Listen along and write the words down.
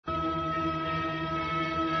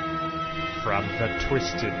From the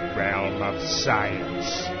twisted realm of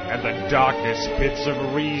science and the darkest pits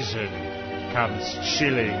of reason comes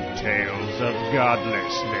chilling tales of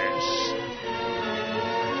godlessness.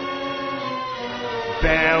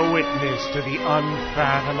 Bear witness to the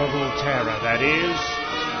unfathomable terror that is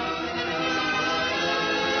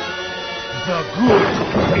the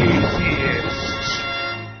Good Atheist.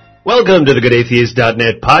 Welcome to the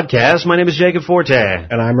GoodAtheist.net podcast. My name is Jacob Forte.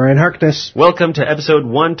 And I'm Ryan Harkness. Welcome to episode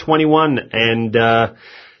 121. And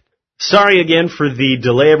sorry again for the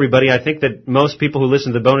delay, everybody. I think that most people who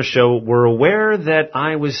listen to the bonus show were aware that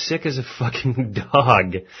I was sick as a fucking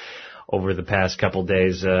dog over the past couple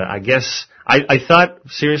days. I guess I thought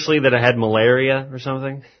seriously that I had malaria or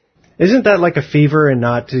something. Isn't that like a fever and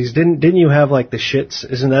not? Didn't you have like the shits?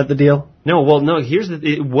 Isn't that the deal? No, well, no.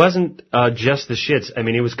 It wasn't just the shits. I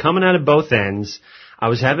mean, it was coming out of both ends. I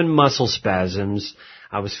was having muscle spasms.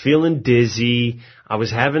 I was feeling dizzy. I was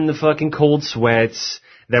having the fucking cold sweats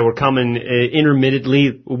that were coming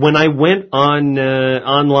intermittently. When I went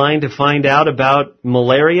online to find out about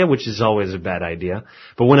malaria, which is always a bad idea,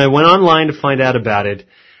 but when I went online to find out about it,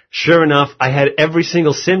 sure enough, I had every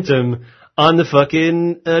single symptom on the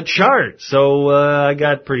fucking chart. So I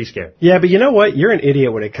got pretty scared. Yeah, but you know what? You're an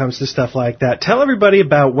idiot when it comes to stuff like that. Tell everybody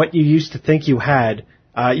about what you used to think you had.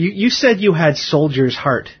 You said you had soldier's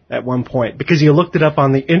heart at one point because you looked it up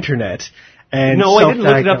on the internet. And no, I didn't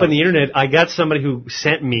look it up on the internet. I got somebody who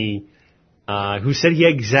sent me, who said he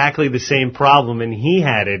had exactly the same problem and he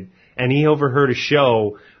had it, and he overheard a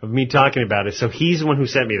show of me talking about it. So he's the one who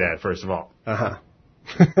sent me that, first of all. Uh-huh.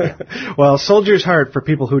 Well, soldier's heart, for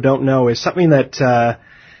people who don't know, is something that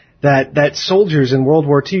soldiers in World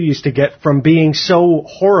War II used to get from being so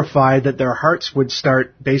horrified that their hearts would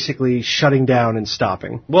start basically shutting down and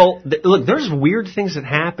stopping. Well, look, there's weird things that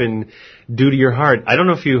happen due to your heart. I don't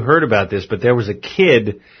know if you heard about this, but there was a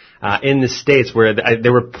kid in the States where they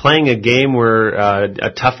were playing a game where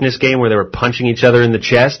a toughness game where they were punching each other in the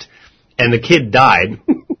chest, and the kid died.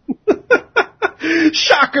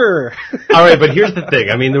 Shocker! All right, but here's the thing.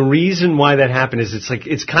 I mean, the reason why that happened is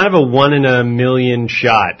it's kind of a 1 in a million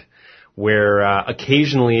shot where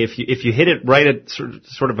occasionally if you hit it right at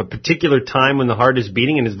sort of a particular time when the heart is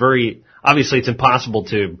beating, and it's impossible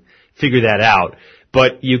to figure that out,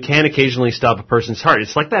 but you can occasionally stop a person's heart.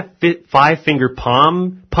 It's like that 5-finger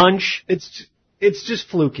palm punch. It's just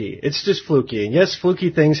fluky. It's just fluky. And yes, fluky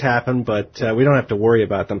things happen, but we don't have to worry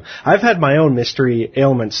about them. I've had my own mystery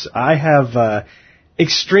ailments. I have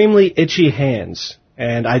extremely itchy hands,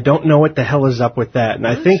 and I don't know what the hell is up with that. And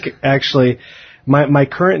I think, actually, my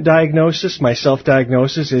current diagnosis, my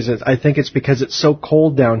self-diagnosis, is I think it's because it's so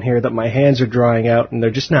cold down here that my hands are drying out, and they're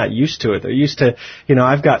just not used to it. They're used to,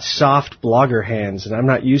 I've got soft blogger hands, and I'm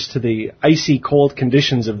not used to the icy cold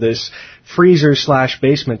conditions of this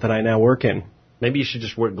freezer/basement that I now work in. Maybe you should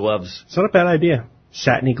just wear gloves. It's not a bad idea.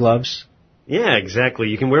 Satiny gloves. Yeah, exactly.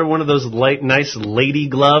 You can wear one of those nice lady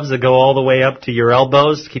gloves that go all the way up to your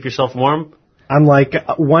elbows to keep yourself warm. I'm like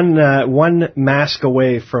one mask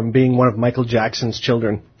away from being one of Michael Jackson's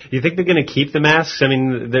children. You think they're going to keep the masks? I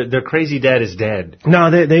mean, their crazy dad is dead. No,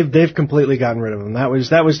 they've completely gotten rid of them. That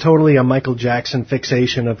was totally a Michael Jackson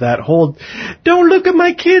fixation of that whole "don't look at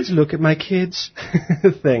my kids, look at my kids"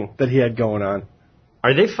 thing that he had going on.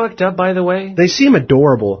 Are they fucked up, by the way? They seem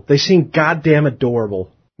adorable. They seem goddamn adorable.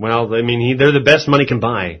 Well, I mean, they're the best money can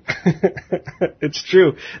buy. It's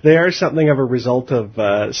true. They are something of a result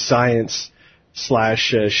of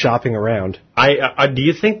science/shopping around. Do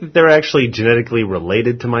you think that they're actually genetically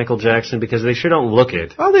related to Michael Jackson? Because they sure don't look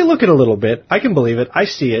it. Oh, they look it a little bit. I can believe it. I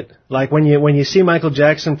see it. Like when you see Michael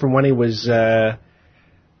Jackson from when he was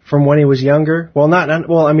younger. Well,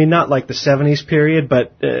 not like the 70s period,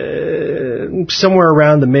 but somewhere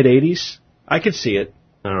around the mid-80s. I could see it.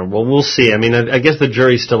 Well, we'll see. I mean, I guess the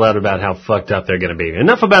jury's still out about how fucked up they're going to be.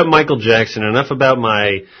 Enough about Michael Jackson. Enough about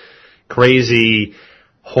my crazy,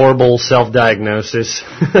 horrible self-diagnosis.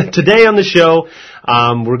 Today on the show,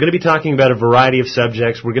 we're going to be talking about a variety of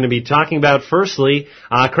subjects. We're going to be talking about, firstly,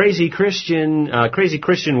 crazy Christian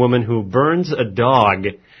woman who burns a dog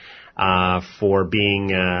for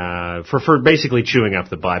basically chewing up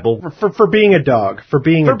the Bible. For being a dog. For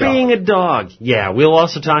being a dog. Yeah. We'll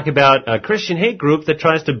also talk about a Christian hate group that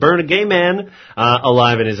tries to burn a gay man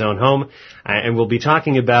alive in his own home. And we'll be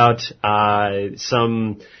talking about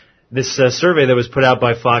this survey that was put out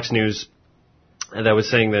by Fox News that was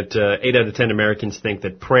saying that 8 out of 10 Americans think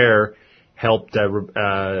that prayer helped Gabrielle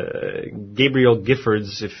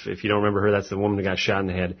Giffords, if you don't remember her, that's the woman who got shot in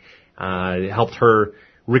the head, helped her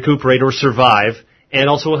recuperate or survive. And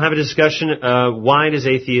also we'll have a discussion, why does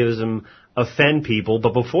atheism offend people.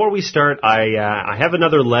 But before we start, I have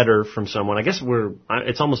another letter from someone. I guess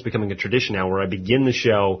it's almost becoming a tradition now where I begin the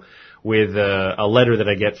show with a letter that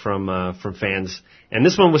I get from fans. And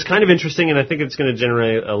this one was kind of interesting, and I think it's going to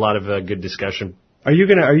generate a lot of good discussion. Are you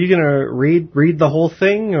gonna read the whole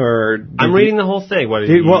thing, or? I'm reading the whole thing. What,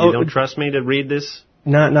 you don't trust me to read this?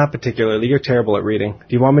 Not particularly. You're terrible at reading.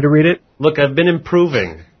 Do you want me to read it? Look, I've been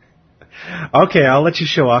improving. Okay, I'll let you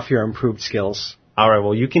show off your improved skills. All right,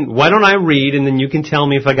 well, why don't I read, and then you can tell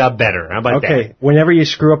me if I got better. How about that? Okay, whenever you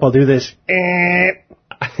screw up, I'll do this.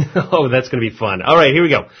 Oh, that's going to be fun. All right, here we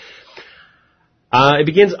go. It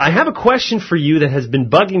begins, I have a question for you that has been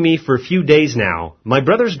bugging me for a few days now. My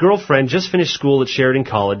brother's girlfriend just finished school at Sheridan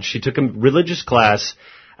College. She took a religious class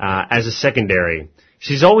as a secondary.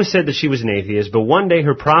 She's always said that she was an atheist, but one day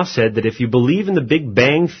her prof said that if you believe in the Big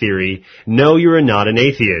Bang Theory, no, you're not an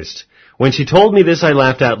atheist. When she told me this, I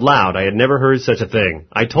laughed out loud. I had never heard such a thing.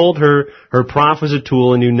 I told her her prof was a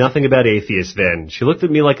tool and knew nothing about atheists then. She looked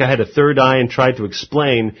at me like I had a third eye and tried to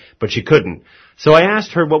explain, but she couldn't. So I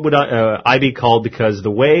asked her what would I be called, because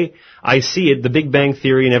the way I see it, the Big Bang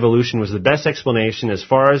Theory and evolution was the best explanation. As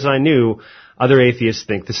far as I knew, other atheists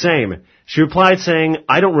think the same. She replied saying,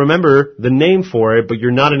 I don't remember the name for it, but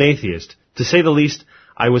you're not an atheist. To say the least,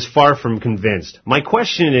 I was far from convinced. My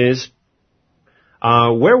question is,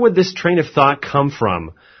 where would this train of thought come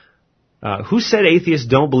from? Who said atheists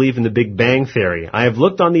don't believe in the Big Bang Theory? I have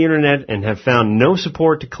looked on the internet and have found no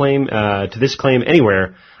support to this claim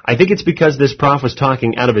anywhere. I think it's because this prof was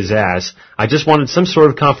talking out of his ass. I just wanted some sort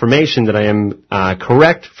of confirmation that I am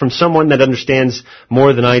correct from someone that understands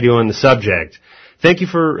more than I do on the subject. Thank you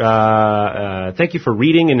for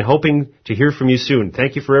reading and hoping to hear from you soon.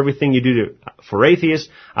 Thank you for everything you do for atheists.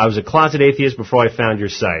 I was a closet atheist before I found your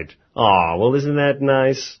site. Aw, well, isn't that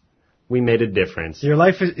nice? We made a difference. Her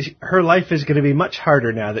life is going to be much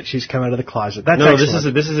harder now that she's come out of the closet. That's no,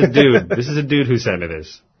 excellent. this is a dude. This is a dude who sent me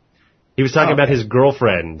this. He was talking about his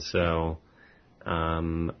girlfriend, so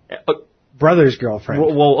brother's girlfriend.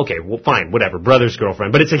 Well, okay, well, fine, whatever, brother's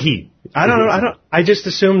girlfriend, but it's a he. I don't know. I just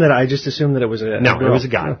assumed that it was a girl. It was a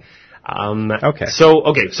guy. Okay.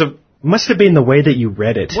 So must have been the way that you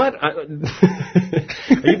read it. What? Are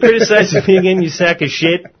you criticizing me again, you sack of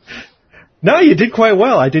shit? No, you did quite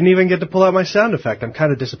well. I didn't even get to pull out my sound effect. I'm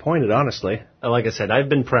kind of disappointed, honestly. Like I said, I've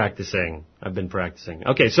been practicing.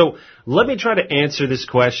 Okay, so let me try to answer this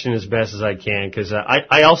question as best as I can, because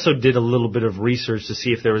I also did a little bit of research to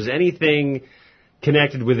see if there was anything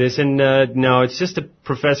connected with this, and no, it's just a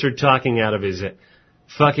professor talking out of his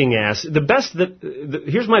fucking ass.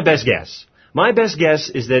 Here's my best guess. My best guess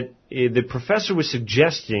is that the professor was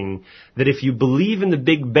suggesting that if you believe in the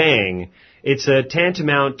Big Bang, it's a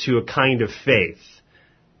tantamount to a kind of faith.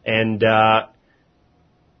 And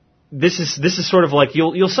this is sort of like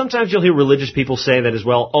you'll sometimes hear religious people say that as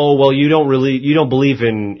well. Oh, well, you don't believe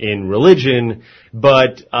in religion,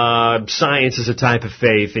 but science is a type of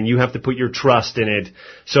faith and you have to put your trust in it.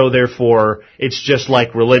 So therefore, it's just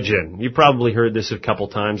like religion. You probably heard this a couple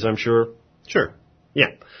times, I'm sure. Sure. Yeah.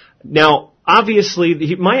 Now,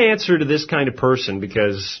 obviously, my answer to this kind of person,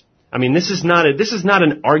 because I mean, this is not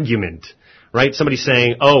an argument, right? Somebody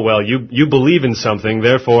saying, "Oh, well, you believe in something,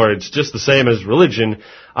 therefore it's just the same as religion."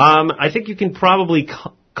 I think you can probably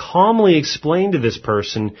calmly explain to this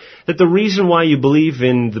person that the reason why you believe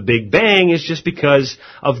in the Big Bang is just because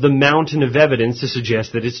of the mountain of evidence to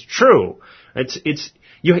suggest that it's true.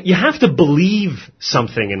 You have to believe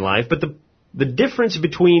something in life, but the difference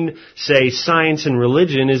between, say, science and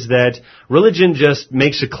religion is that religion just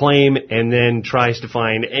makes a claim and then tries to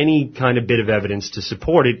find any kind of bit of evidence to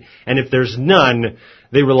support it. And if there's none,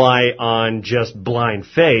 they rely on just blind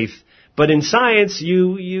faith. But in science,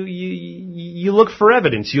 you look for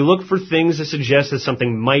evidence. You look for things that suggest that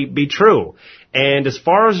something might be true. And as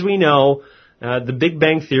far as we know, the Big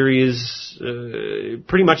Bang Theory is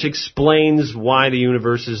pretty much explains why the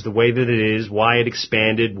universe is the way that it is, why it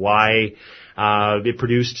expanded, why it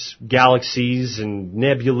produced galaxies and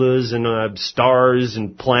nebulas and stars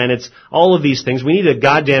and planets, all of these things. We need a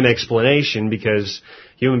goddamn explanation because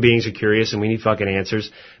human beings are curious and we need fucking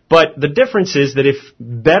answers. But the difference is that if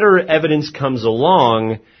better evidence comes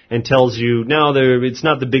along and tells you, no, it's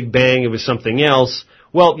not the Big Bang, it was something else,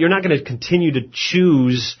 well, you're not going to continue to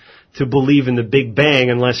choose to believe in the Big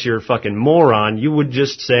Bang unless you're a fucking moron. You would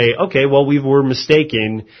just say, okay, well, we were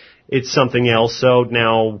mistaken, it's something else, so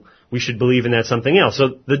now we should believe in that something else.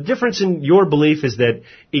 So the difference in your belief is that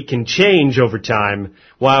it can change over time,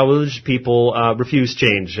 while religious people refuse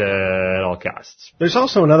change at all costs. There's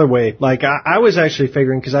also another way. Like, I was actually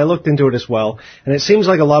figuring, because I looked into it as well, and it seems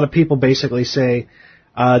like a lot of people basically say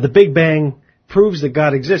the Big Bang proves that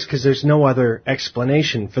God exists because there's no other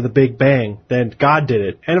explanation for the Big Bang than God did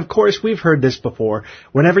it. And of course, we've heard this before.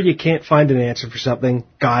 Whenever you can't find an answer for something,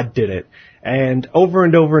 God did it. And over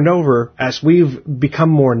and over and over, as we've become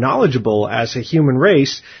more knowledgeable as a human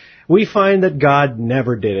race, we find that God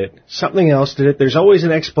never did it. Something else did it. There's always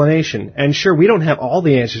an explanation. And sure, we don't have all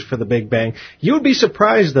the answers for the Big Bang. You would be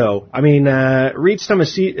surprised, though. I mean, read some of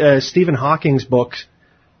Stephen Hawking's books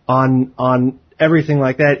on everything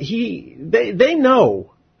like that. They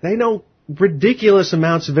know ridiculous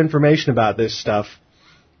amounts of information about this stuff.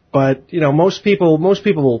 But, most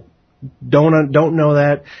people don't know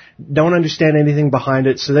that, don't understand anything behind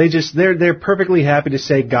it, so they're perfectly happy to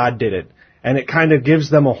say God did it. And it kind of gives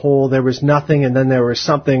them a whole, there was nothing and then there was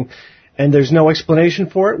something, and there's no explanation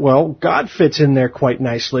for it. Well, God fits in there quite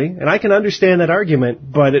nicely, and I can understand that argument,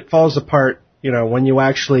 but it falls apart, when you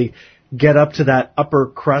actually get up to that upper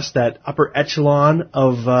crust, that upper echelon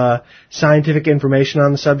of scientific information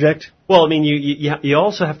on the subject. Well, I mean, you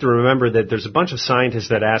also have to remember that there's a bunch of scientists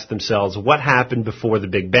that ask themselves what happened before the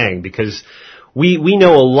Big Bang, because we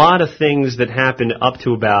know a lot of things that happened up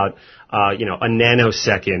to about a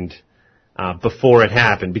nanosecond before it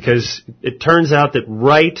happened, because it turns out that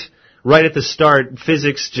right at the start,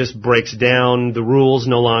 physics just breaks down. The rules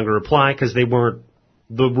no longer apply because they weren't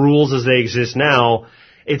the rules as they exist now.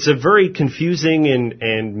 It's a very confusing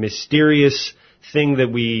and mysterious thing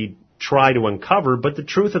that we try to uncover, but the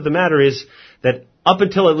truth of the matter is that up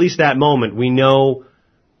until at least that moment, we know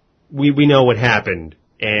what happened,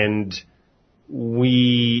 and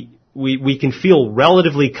we can feel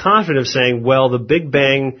relatively confident of saying, well, the Big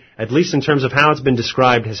Bang, at least in terms of how it's been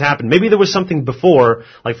described, has happened. Maybe there was something before,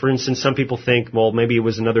 like for instance, some people think, well, maybe it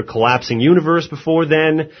was another collapsing universe before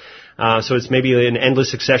then, so it's maybe an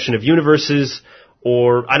endless succession of universes.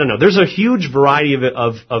 Or, I don't know, there's a huge variety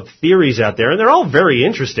of theories out there, and they're all very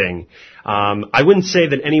interesting. I wouldn't say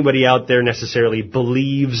that anybody out there necessarily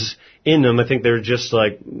believes in them. I think they're just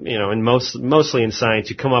like, mostly in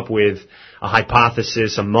science, you come up with a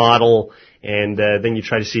hypothesis, a model, and then you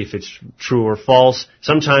try to see if it's true or false.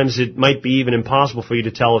 Sometimes it might be even impossible for you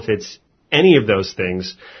to tell if it's any of those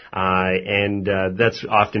things, and that's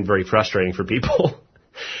often very frustrating for people.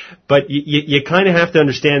 But you kind of have to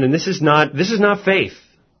understand, and this is not faith.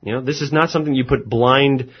 This is not something you put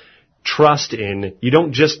blind trust in. You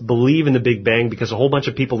don't just believe in the Big Bang because a whole bunch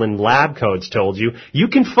of people in lab coats told you. You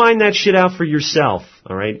can find that shit out for yourself,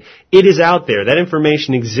 all right? It is out there. That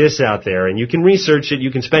information exists out there, and you can research it.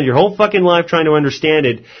 You can spend your whole fucking life trying to understand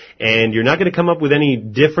it, and you're not going to come up with any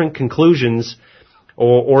different conclusions.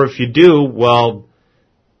 Or if you do, well,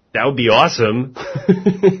 that would be awesome.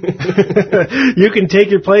 You can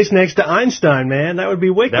take your place next to Einstein, man. That would be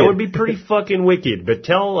wicked. That would be pretty fucking wicked. But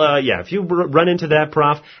if you run into that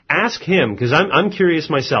prof, ask him, because I'm curious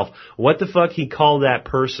myself, what the fuck he called that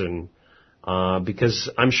person, because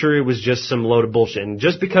I'm sure it was just some load of bullshit. And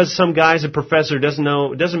just because some guy's a professor doesn't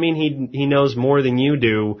mean he knows more than you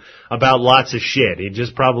do about lots of shit. He's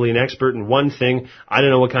just probably an expert in one thing. I don't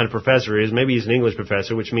know what kind of professor he is. Maybe he's an English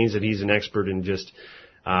professor, which means that he's an expert in just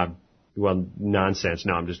nonsense.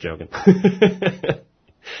 No, I'm just joking.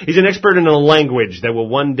 He's an expert in a language that will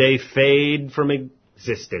one day fade from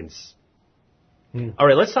existence. All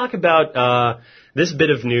right, let's talk about this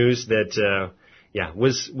bit of news that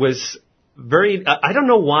was very... I don't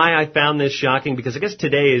know why I found this shocking, because I guess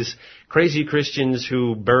today is crazy Christians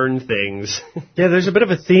who burn things. Yeah, there's a bit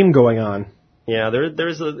of a theme going on. Yeah,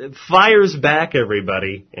 there's fire's back,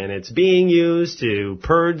 everybody, and it's being used to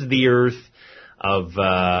purge the earth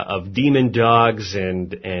of demon dogs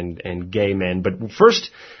and gay men. But first,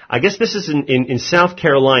 I guess this is in South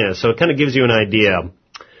Carolina, so it kind of gives you an idea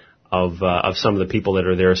of some of the people that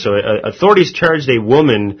are there. So authorities charged a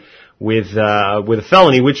woman with a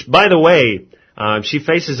felony, which, by the way, she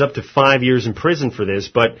faces up to 5 years in prison for this.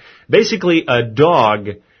 But basically, a dog,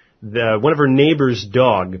 one of her neighbor's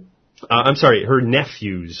dog, her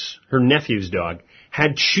nephew's dog,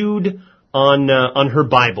 had chewed on her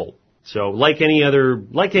Bible. So, like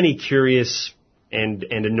any curious and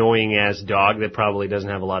annoying ass dog that probably doesn't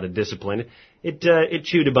have a lot of discipline, it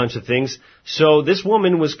chewed a bunch of things. So this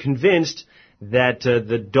woman was convinced that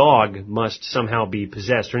the dog must somehow be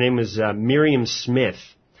possessed. Her name was Miriam Smith.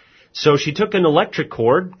 So she took an electric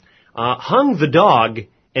cord, hung the dog,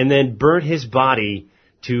 and then burnt his body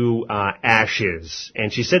to ashes.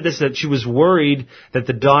 And she said that she was worried that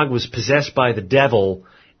the dog was possessed by the devil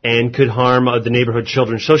and could harm the neighborhood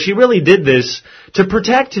children. So she really did this to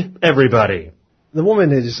protect everybody. The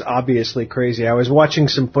woman is obviously crazy. I was watching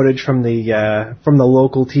some footage from the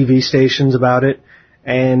local TV stations about it,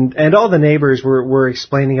 And all the neighbors were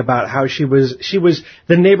explaining about how she was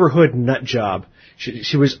the neighborhood nut job.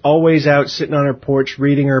 She was always out sitting on her porch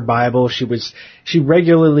reading her Bible. She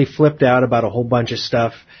regularly flipped out about a whole bunch of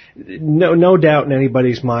stuff. No doubt in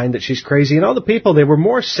anybody's mind that she's crazy. And all the people, they were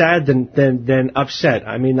more sad than upset.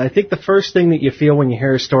 I mean, I think the first thing that you feel when you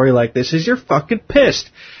hear a story like this is you're fucking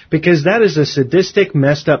pissed. Because that is a sadistic,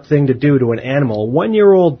 messed up thing to do to an animal. A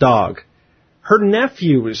 1-year-old dog. Her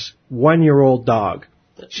nephew's 1-year-old dog.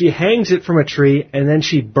 She hangs it from a tree and then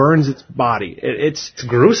she burns its body. It's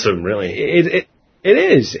gruesome, really. It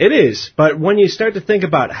is. But when you start to think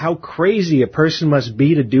about how crazy a person must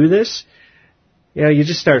be to do this, you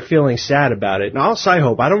just start feeling sad about it. And also, I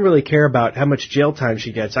hope, I don't really care about how much jail time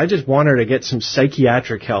she gets. I just want her to get some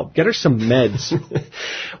psychiatric help. Get her some meds.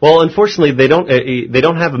 Well, unfortunately, they don't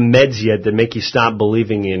have meds yet that make you stop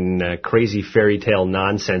believing in crazy fairy tale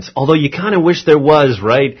nonsense. Although you kind of wish there was,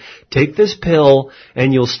 right? Take this pill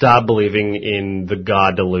and you'll stop believing in the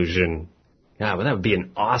God delusion. Yeah, well, that would be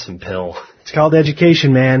an awesome pill. It's called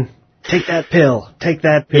education, man. Take that pill. Take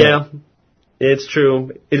that pill. Yeah. It's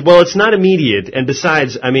true. It's not immediate, and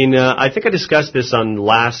besides, I mean, I think I discussed this on the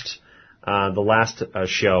last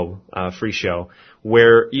show, free show,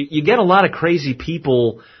 where you get a lot of crazy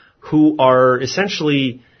people who are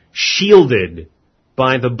essentially shielded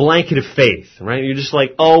by the blanket of faith, right? You're just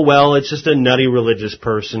like, oh well, it's just a nutty religious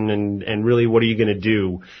person, and really, what are you going to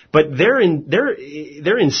do? But their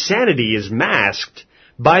insanity is masked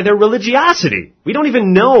by their religiosity. We don't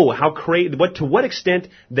even know to what extent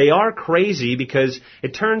they are crazy, because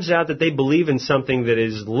it turns out that they believe in something that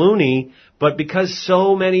is loony, but because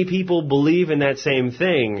so many people believe in that same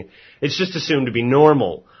thing, it's just assumed to be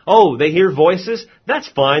normal. Oh, they hear voices? That's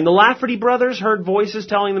fine. The Lafferty brothers heard voices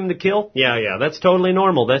telling them to kill? Yeah, that's totally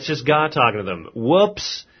normal. That's just God talking to them.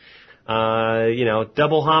 Whoops.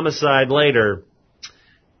 Double homicide later.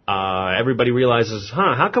 Everybody realizes,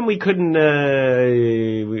 how come we couldn't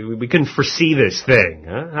foresee this thing?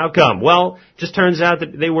 Huh? How come? Well, just turns out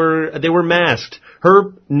that they were masked.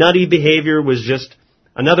 Her nutty behavior was just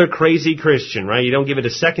another crazy Christian, right? You don't give it a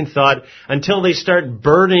second thought until they start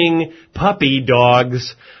burning puppy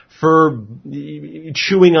dogs for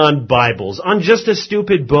chewing on Bibles, on just a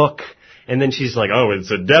stupid book. And then she's like, oh,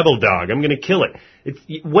 it's a devil dog. I'm going to kill it.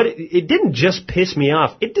 It didn't just piss me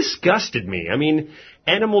off. It disgusted me. I mean,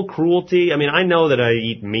 animal cruelty. I mean, I know that I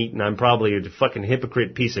eat meat and I'm probably a fucking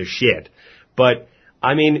hypocrite piece of shit. But,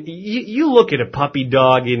 I mean, you look at a puppy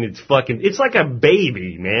dog and it's like a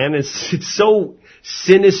baby, man. It's so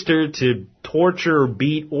sinister to torture or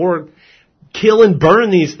beat or kill and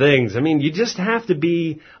burn these things. I mean, you just have to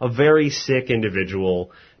be a very sick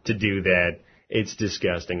individual to do that. It's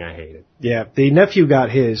disgusting. I hate it. Yeah, the nephew got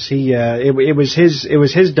his. It was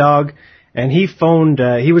his dog, and he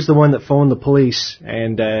was the one that phoned the police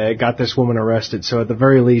and got this woman arrested. So at the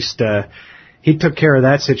very least, he took care of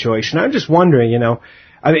that situation. I'm just wondering,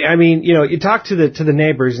 I mean, you talk to the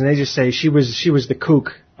neighbors and they just say she was the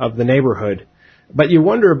kook of the neighborhood. But you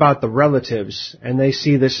wonder about the relatives, and they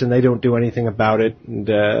see this and they don't do anything about it,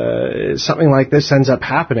 and something like this ends up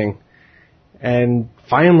happening. And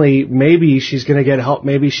finally, maybe she's going to get help,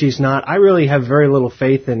 maybe she's not. I really have very little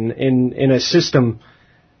faith in a system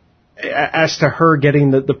as to her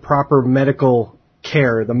getting the proper medical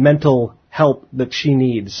care, the mental help that she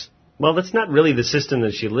needs. Well, that's not really the system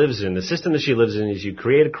that she lives in. The system that she lives in is you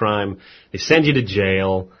create a crime, they send you to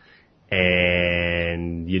jail,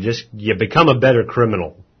 and you become a better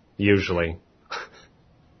criminal, usually.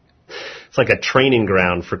 It's like a training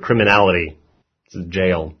ground for criminality. It's a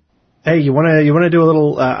jail. Hey, you want to do a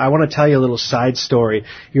little, I want to tell you a little side story.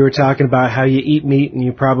 You were talking about how you eat meat and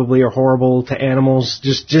you probably are horrible to animals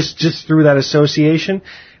just through that association.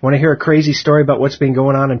 Want to hear a crazy story about what's been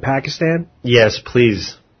going on in Pakistan? Yes,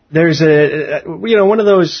 please. There's one of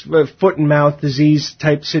those foot and mouth disease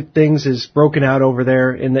type things is broken out over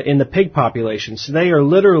there in the pig population. So they are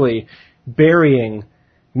literally burying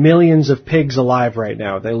millions of pigs alive right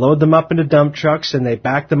now. They load them up into dump trucks and they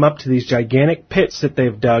back them up to these gigantic pits that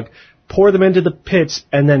they've dug, pour them into the pits,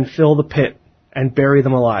 and then fill the pit and bury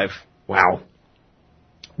them alive. Wow.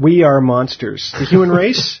 We are monsters. The human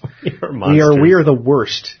race, we are monsters. We are the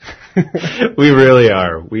worst. We really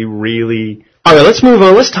are. We really... All right, let's move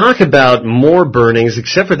on. Let's talk about more burnings,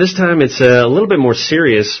 except for this time it's a little bit more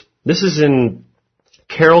serious. This is in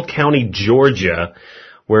Carroll County, Georgia,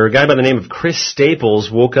 where a guy by the name of Chris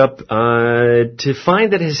Staples woke up to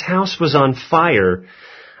find that his house was on fire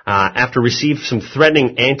after receiving some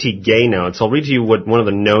threatening anti-gay notes. I'll read you what one of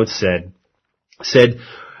the notes said.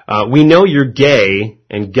 We know you're gay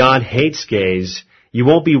and God hates gays. You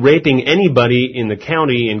won't be raping anybody in the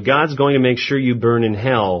county, and God's going to make sure you burn in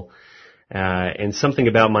hell. And something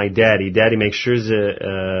about my daddy. Daddy makes sure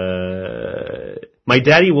my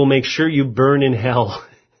daddy will make sure you burn in hell.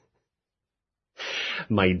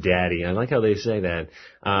 My daddy. I like how they say that.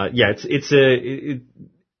 I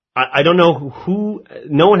don't know who,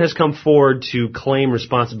 no one has come forward to claim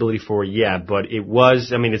responsibility for it yet, but it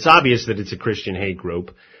was, I mean, it's obvious that it's a Christian hate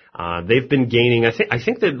group. They've been gaining, I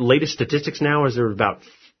think the latest statistics now is there about,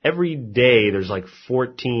 every day there's like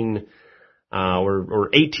 14, or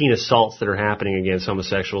 18 assaults that are happening against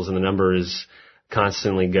homosexuals, and the number is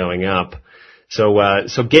constantly going up. So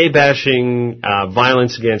gay bashing,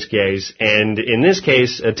 violence against gays, and in this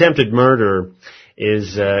case, attempted murder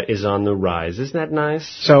is on the rise. Isn't that nice?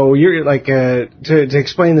 So you're like, to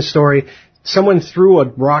explain the story, someone threw a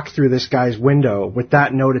rock through this guy's window with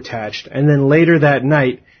that note attached, and then later that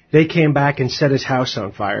night, they came back and set his house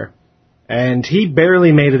on fire. And he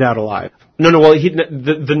barely made it out alive. No, well,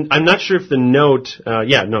 I'm not sure if the note,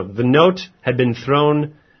 the note had been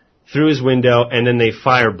thrown through his window, and then they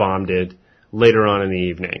firebombed it later on in the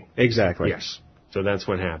evening. Exactly. Yes. So that's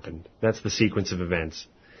what happened. That's the sequence of events.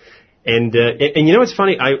 And you know what's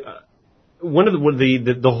funny? One of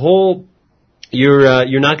the whole,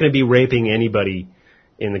 you're not going to be raping anybody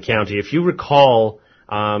in the county. If you recall,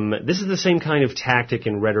 this is the same kind of tactic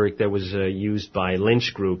and rhetoric that was used by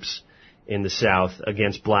lynch groups in the South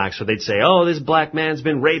against blacks. So they'd say, oh, this black man's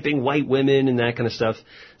been raping white women and that kind of stuff.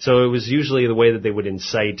 So it was usually the way that they would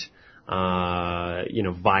incite,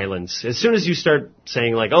 violence. As soon as you start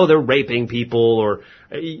saying like, oh, they're raping people, or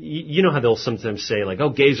you know how they'll sometimes say like,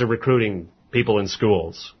 oh, gays are recruiting people in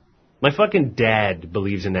schools. My fucking dad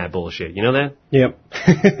believes in that bullshit. You know that? Yep.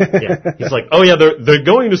 Yeah. He's like, oh yeah, they're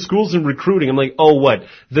going to schools and recruiting. I'm like, oh what?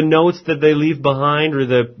 The notes that they leave behind, or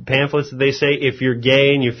the pamphlets that they say, if you're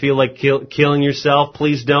gay and you feel like killing yourself,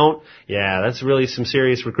 please don't. Yeah, that's really some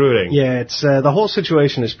serious recruiting. Yeah, it's, the whole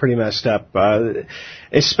situation is pretty messed up.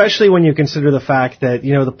 Especially when you consider the fact that,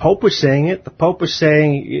 the Pope was saying it. The Pope was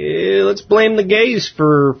saying, let's blame the gays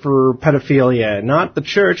for pedophilia, not the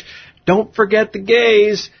church. Don't forget the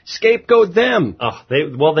gays. Scapegoat them. Oh,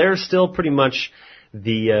 they're still pretty much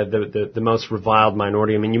the most reviled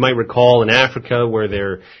minority. I mean, you might recall in Africa where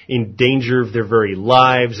they're in danger of their very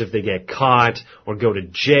lives if they get caught or go to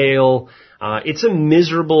jail. It's a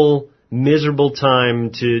miserable time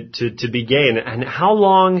to be gay. And how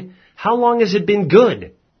long has it been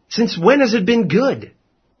good? Since when has it been good?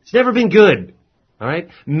 It's never been good. All right?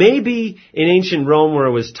 Maybe in ancient Rome where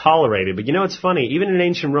it was tolerated, but it's funny, even in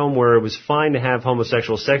ancient Rome where it was fine to have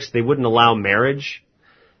homosexual sex, they wouldn't allow marriage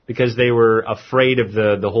because they were afraid of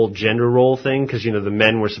the whole gender role thing, because, the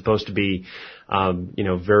men were supposed to be,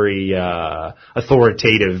 very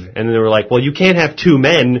authoritative. And then they were like, well, you can't have two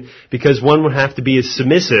men because one would have to be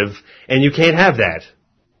submissive, and you can't have that.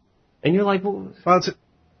 And you're like, well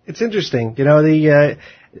it's interesting. Through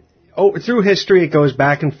history, it goes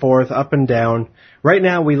back and forth, up and down. Right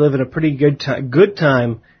now, we live in a pretty good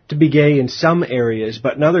time to be gay in some areas,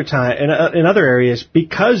 but in other areas,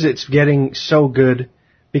 because it's getting so good,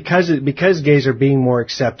 because gays are being more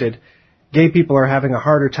accepted, gay people are having a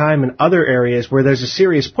harder time in other areas where there's a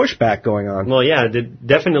serious pushback going on. Well, yeah,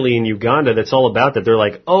 definitely in Uganda, that's all about that. They're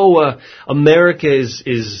like, America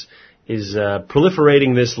is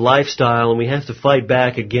proliferating this lifestyle, and we have to fight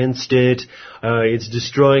back against it. It's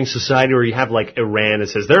destroying society. Or you have like Iran that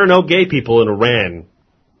says there are no gay people in Iran.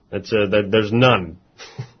 There's none.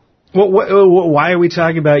 Well, why are we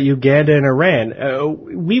talking about Uganda and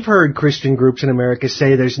Iran? We've heard Christian groups in America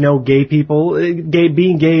say there's no gay people.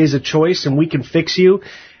 Being gay is a choice, and we can fix you.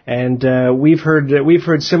 And we've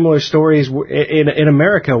heard similar stories in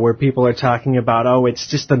America where people are talking about, it's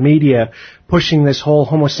just the media pushing this whole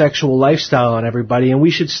homosexual lifestyle on everybody, and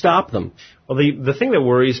we should stop them. Well, the thing that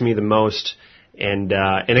worries me the most, and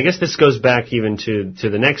I guess this goes back even to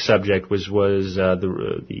the next subject, was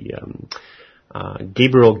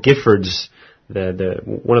Gabriel Giffords,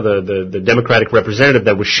 one of the Democratic representative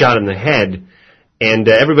that was shot in the head, and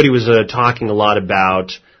everybody was talking a lot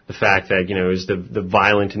about the fact that, it was the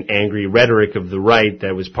violent and angry rhetoric of the right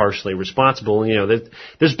that was partially responsible.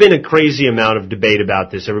 There's been a crazy amount of debate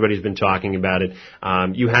about this. Everybody's been talking about it.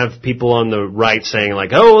 You have people on the right saying like,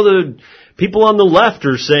 the people on the left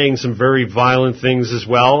are saying some very violent things as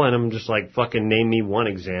well. And I'm just like, fucking name me one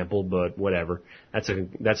example, but whatever.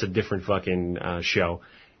 That's a different fucking show.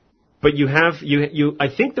 But I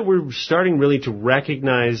think that we're starting really to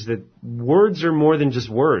recognize that words are more than just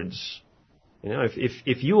words.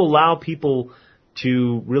 If you allow people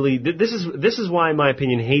to really, this is why, in my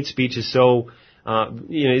opinion, hate speech is so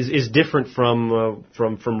is different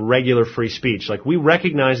from regular free speech. Like, we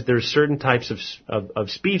recognize that there's certain types of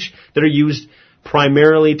speech that are used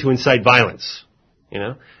primarily to incite violence.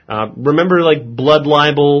 Remember, like, blood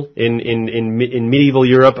libel in medieval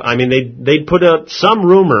Europe? I mean, they'd put out some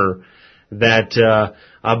rumor that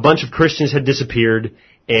a bunch of Christians had disappeared,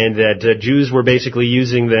 and that Jews were basically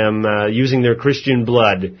using their Christian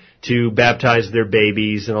blood to baptize their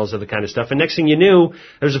babies and all this other kind of stuff. And next thing you knew,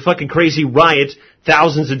 there was a fucking crazy riot.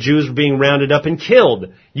 Thousands of Jews were being rounded up and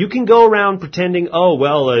killed. You can go around pretending,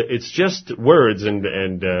 it's just words, and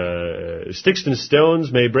sticks and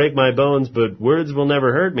stones may break my bones, but words will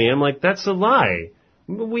never hurt me. I'm like, that's a lie.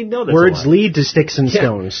 We know that's words a lie. lead to sticks and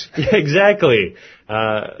stones. Yeah, exactly.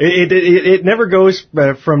 It never goes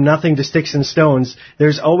from nothing to sticks and stones.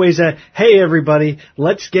 There's always hey everybody,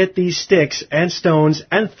 let's get these sticks and stones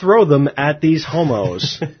and throw them at these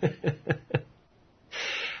homos.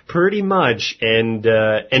 Pretty much, and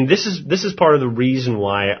this is part of the reason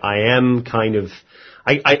why I am kind of,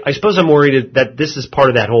 I suppose I'm worried that this is part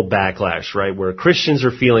of that whole backlash, right, where Christians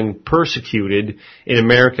are feeling persecuted in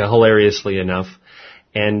America, hilariously enough.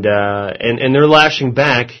 And they're lashing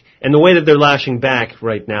back, and the way that they're lashing back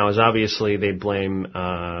right now is obviously they blame,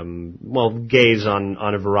 gays on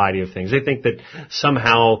a variety of things. They think that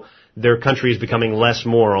somehow their country is becoming less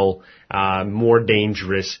moral, more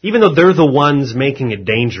dangerous, even though they're the ones making it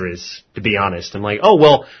dangerous, to be honest. I'm like,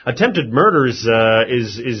 attempted murder is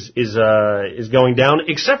going down,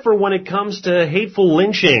 except for when it comes to hateful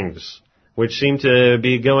lynchings, which seem to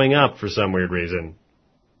be going up for some weird reason.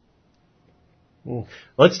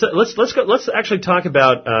 Let's actually talk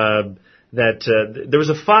about that. There was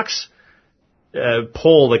a Fox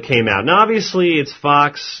poll that came out. Now, obviously, it's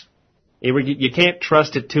Fox. You can't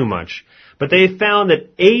trust it too much. But they found that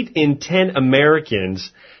 8 in 10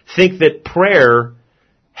 Americans think that prayer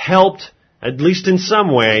helped, at least in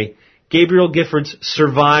some way, Gabriel Giffords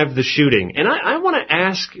survive the shooting. And I want to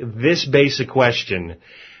ask this basic question: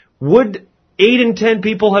 would 8 in 10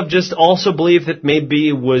 people have just also believed that maybe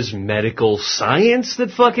it was medical science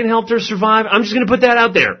that fucking helped her survive? I'm just going to put that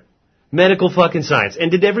out there. Medical fucking science.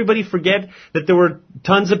 And did everybody forget that there were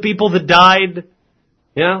tons of people that died?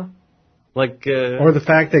 Yeah? Like, or the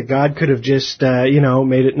fact that God could have just,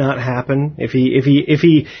 made it not happen if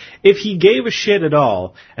he gave a shit at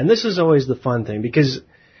all. And this is always the fun thing, because,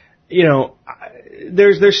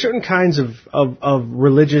 there's certain kinds of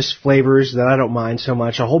religious flavors that I don't mind so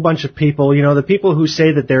much. A whole bunch of people, the people who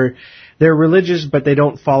say that they're religious but they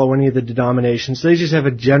don't follow any of the denominations. They just have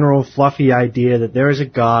a general fluffy idea that there is a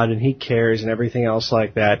God and he cares and everything else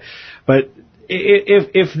like that. But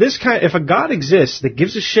if a God exists that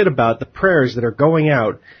gives a shit about the prayers that are going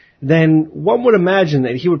out, then one would imagine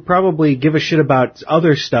that he would probably give a shit about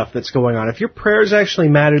other stuff that's going on. If your prayers actually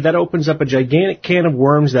mattered, that opens up a gigantic can of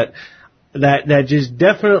worms that just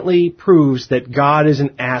definitely proves that God is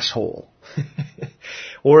an asshole.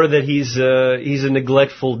 Or that he's a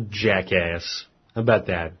neglectful jackass. How about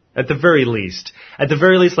that? At the very least. At the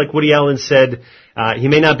very least, like Woody Allen said, he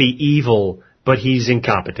may not be evil, but he's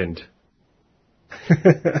incompetent.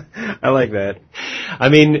 I like that. I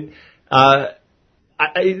mean,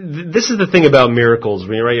 this is the thing about miracles.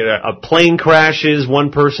 When a plane crashes,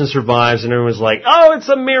 one person survives, and everyone's like, oh, it's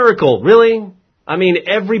a miracle. Really? I mean,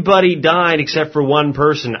 everybody died except for one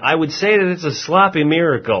person. I would say that it's a sloppy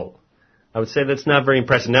miracle. I would say that's not very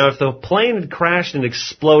impressive. Now, if the plane had crashed and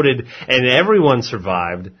exploded and everyone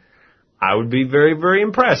survived, I would be very, very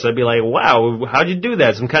impressed. I'd be like, wow, how'd you do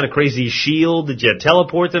that? Some kind of crazy shield? Did you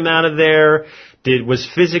teleport them out of there? Was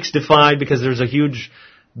physics defied because there's a huge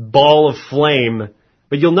ball of flame?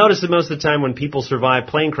 But you'll notice that most of the time when people survive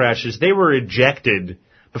plane crashes, they were ejected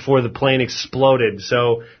before the plane exploded.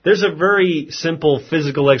 So there's a very simple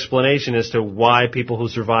physical explanation as to why people who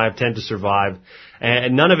survive tend to survive.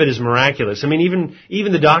 And none of it is miraculous. I mean,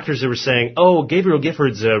 even the doctors that were saying, oh, Gabriel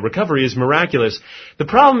Giffords' recovery is miraculous. The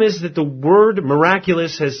problem is that the word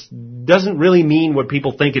miraculous doesn't really mean what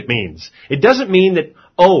people think it means. It doesn't mean that,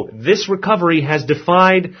 oh, this recovery has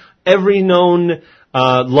defied every known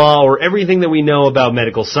law or everything that we know about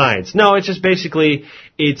medical science. No, it's just basically,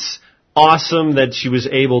 it's awesome that she was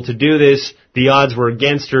able to do this. The odds were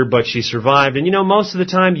against her, but she survived. And most of the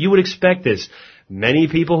time, you would expect this. Many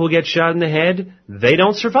people who get shot in the head, they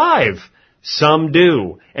don't survive. Some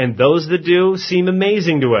do. And those that do seem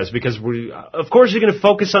amazing to us because of course you're going to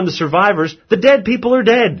focus on the survivors. The dead people are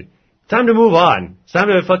dead. Time to move on. It's time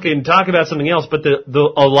to fucking talk about something else. But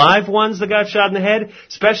the alive ones that got shot in the head,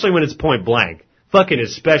 especially when it's point blank, fucking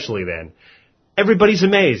especially then, everybody's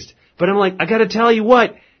amazed. But I'm like, I gotta tell you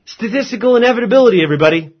what, statistical inevitability,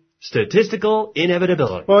 everybody. Statistical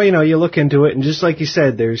inevitability. Well, you look into it, and just like you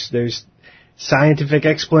said, there's scientific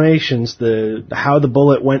explanations, how the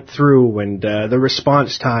bullet went through, and the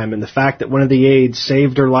response time, and the fact that one of the aides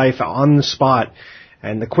saved her life on the spot,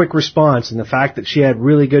 and the quick response, and the fact that she had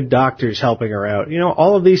really good doctors helping her out.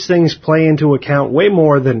 All of these things play into account way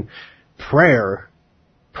more than prayer.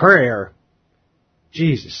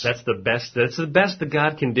 Jesus. That's the best that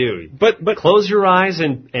God can do. But close your eyes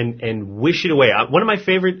and wish it away. One of my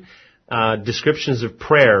favorite descriptions of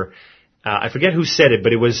prayer, I forget who said it,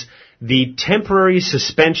 but it was the temporary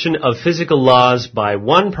suspension of physical laws by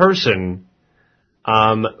one person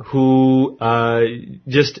who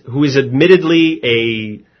is admittedly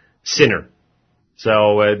a sinner.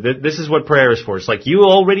 So this is what prayer is for. It's like you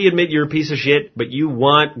already admit you're a piece of shit, but you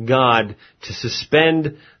want God to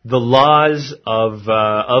suspend the laws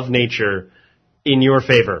of nature in your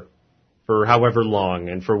favor for however long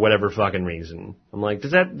and for whatever fucking reason. I'm like,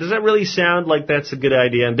 does that really sound like that's a good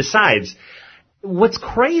idea? And besides, what's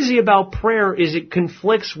crazy about prayer is it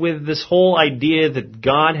conflicts with this whole idea that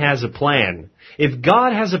God has a plan. If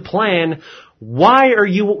God has a plan, why are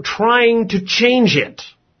you trying to change it?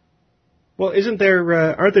 Well, aren't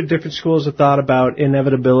there different schools of thought about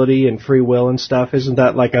inevitability and free will and stuff? Isn't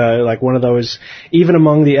that like one of those, even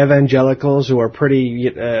among the evangelicals who are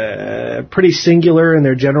pretty singular in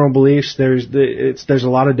their general beliefs? There's a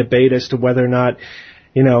lot of debate as to whether or not,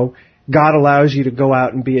 God allows you to go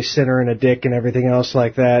out and be a sinner and a dick and everything else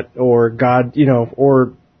like that, or God,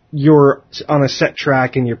 or you're on a set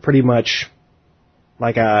track and you're pretty much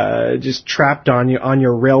like just trapped on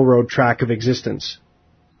your railroad track of existence.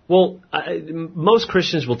 Well, most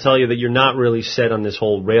Christians will tell you that you're not really set on this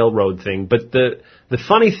whole railroad thing, but the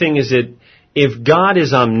funny thing is that if God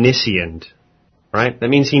is omniscient, right, that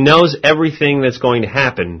means He knows everything that's going to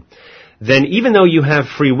happen, then even though you have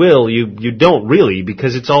free will, you don't really,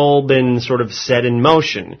 because it's all been sort of set in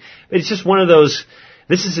motion. It's just one of those,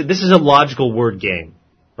 this is a logical word game,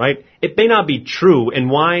 right? It may not be true,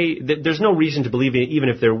 and there's no reason to believe, even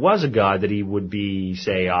if there was a God, that He would be,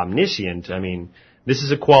 say, omniscient. I mean, this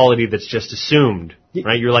is a quality that's just assumed,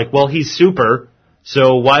 right? You're like, well, He's super,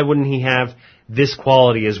 so why wouldn't He have this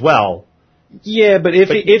quality as well? Yeah, but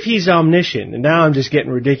if He's omniscient, and now I'm just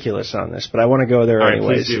getting ridiculous on this, but I want to go there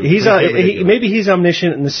anyways. Maybe He's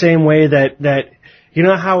omniscient in the same way that you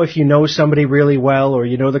know how if you know somebody really well, or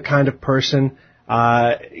you know the kind of person,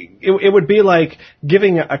 it would be like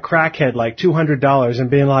giving a crackhead like $200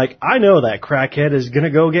 and being like, I know that crackhead is going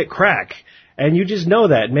to go get crack. And you just know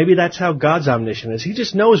that. Maybe that's how God's omniscient is. He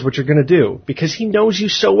just knows what you're going to do because He knows you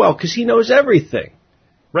so well, because He knows everything.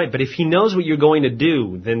 Right, but if He knows what you're going to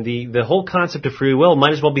do, then the whole concept of free will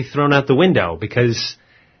might as well be thrown out the window, because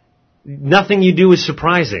nothing you do is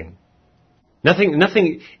surprising.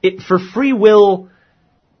 For free will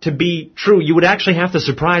to be true, you would actually have to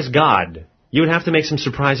surprise God. You would have to make some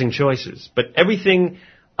surprising choices. But everything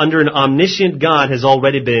under an omniscient God has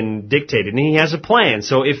already been dictated, and He has a plan.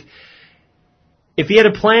 So if He had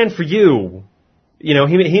a plan for you,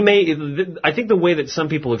 He may, I think the way that some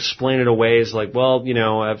people explain it away is like, well,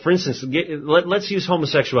 for instance, let's use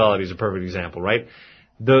homosexuality as a perfect example, right?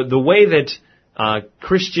 The way that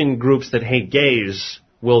Christian groups that hate gays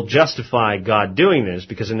will justify God doing this,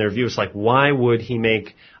 because in their view it's like, why would He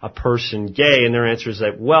make a person gay? And their answer is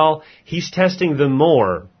that, well, He's testing them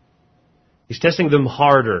more. He's testing them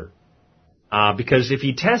harder. Because if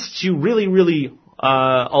He tests you really, really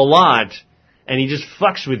a lot, and He just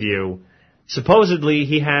fucks with you, supposedly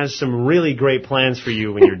He has some really great plans for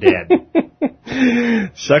you when you're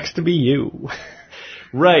dead. Sucks to be you.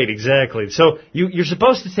 Right, exactly. So you're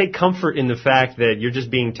supposed to take comfort in the fact that you're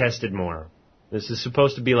just being tested more. This is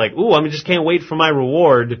supposed to be like, ooh, I just can't wait for my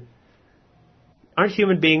reward. Aren't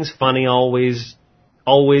human beings funny, always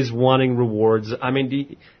wanting rewards? I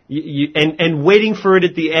mean, and waiting for it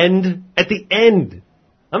at the end. At the end.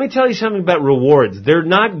 Let me tell you something about rewards. They're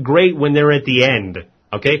not great when they're at the end.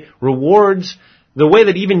 Okay? Rewards, the way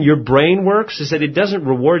that even your brain works is that it doesn't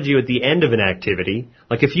reward you at the end of an activity.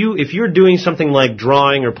 Like if you're doing something like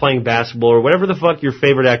drawing or playing basketball or whatever the fuck your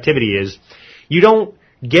favorite activity is, you don't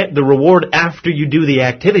get the reward after you do the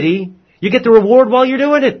activity. You get the reward while you're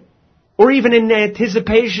doing it. Or even in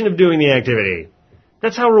anticipation of doing the activity.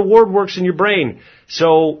 That's how reward works in your brain.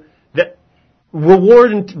 So that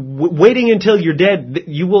reward, waiting until you're dead,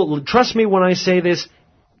 you will, trust me when I say this,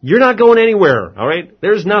 you're not going anywhere, alright?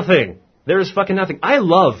 There's nothing. There's fucking nothing. I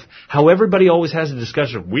love how everybody always has a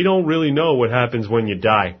discussion of, we don't really know what happens when you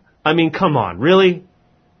die. I mean, come on, really?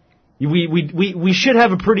 We should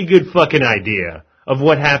have a pretty good fucking idea. of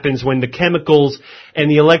what happens when the chemicals and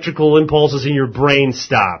the electrical impulses in your brain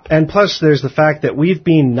stop. And plus, there's the fact that we've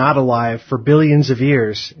been not alive for billions of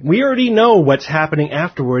years. We already know what's happening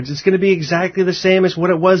afterwards. It's going to be exactly the same as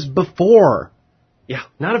what it was before. Yeah,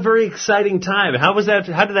 not a very exciting time. How was that?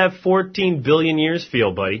 How did that 14 billion years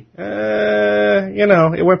feel, buddy?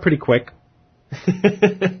 It went pretty quick.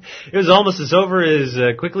 It was almost as over as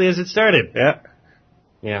quickly as it started. Yeah.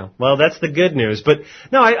 Yeah, well, that's the good news. But,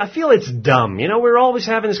 no, I feel it's dumb. We're always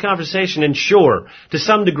having this conversation, and sure, to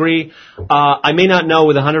some degree, I may not know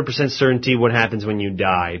with 100% certainty what happens when you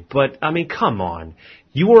die. But, I mean, come on.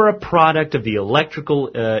 You are a product of the electrical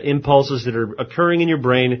impulses that are occurring in your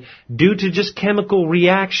brain due to just chemical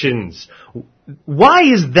reactions. Why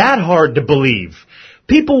is that hard to believe?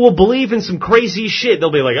 People will believe in some crazy shit.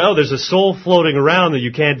 They'll be like, oh, there's a soul floating around that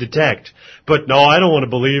you can't detect. But no, I don't want to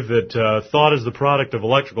believe that thought is the product of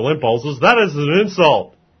electrical impulses. That is an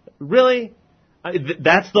insult. Really?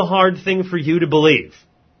 That's the hard thing for you to believe.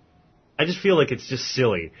 I just feel like it's just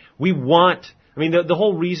silly. The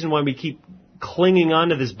whole reason why we keep clinging on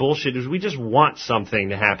to this bullshit is we just want something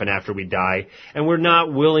to happen after we die, and we're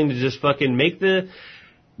not willing to just fucking make the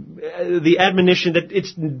admonition that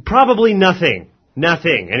it's probably nothing.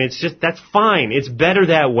 Nothing. And it's just, that's fine. It's better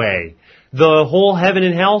that way. The whole heaven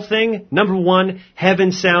and hell thing, number one,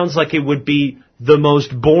 heaven sounds like it would be the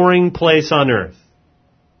most boring place on earth.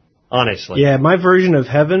 Honestly. Yeah, my version of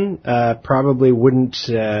heaven probably wouldn't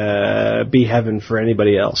be heaven for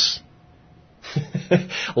anybody else. A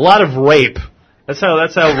lot of rape. That's how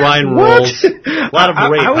Ryan rolls. A lot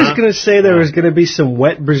of rape. I was going to say there was going to be some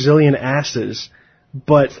wet Brazilian asses.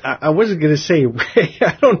 But I wasn't going to say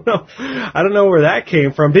I don't know where that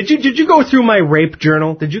came from. Did you go through my rape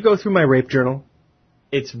journal? Did you go through my rape journal?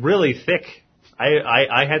 It's really thick.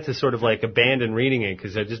 I had to sort of like abandon reading it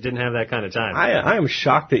because I just didn't have that kind of time. I am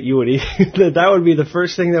shocked that you would that would be the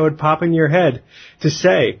first thing that would pop in your head to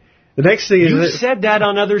say. The next thing is you said that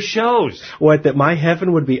on other shows. What, that my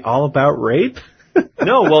heaven would be all about rape?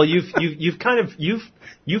 No, well you've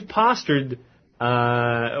postured.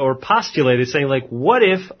 Or postulated saying, like, what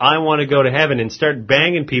if I want to go to heaven and start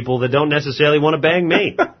banging people that don't necessarily want to bang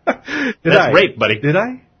me? That's rape, buddy. Did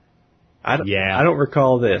I? I don't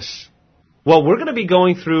recall this. Well, we're going to be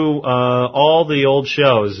going through all the old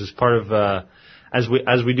shows as part of as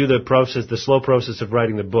we do the slow process of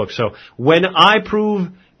writing the book. So when I prove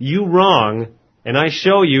you wrong and I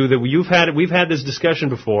show you that we've had this discussion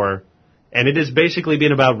before, and it has basically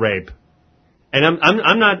been about rape. And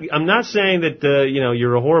I'm not saying that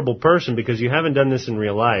you're a horrible person because you haven't done this in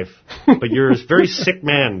real life, but you're a very sick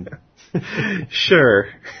man. Sure.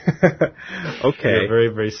 Okay. You're a very,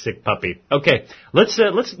 very sick puppy. Okay, let's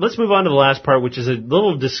move on to the last part, which is a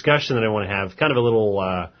little discussion that I want to have. Kind of a little.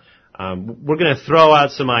 We're going to throw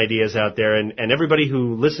out some ideas out there, and everybody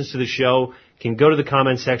who listens to the show can go to the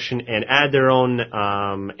comment section and add their own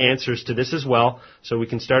answers to this as well, so we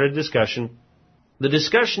can start a discussion. The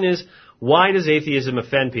discussion is, why does atheism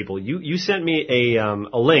offend people? You sent me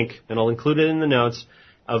a link, and I'll include it in the notes,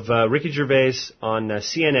 of Ricky Gervais on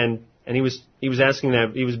CNN, and he was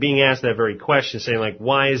being asked that very question, saying, like,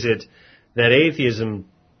 why is it that atheism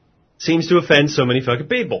seems to offend so many fucking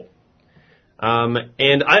people?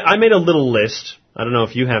 And I made a little list. I don't know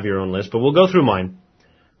if you have your own list, but we'll go through mine.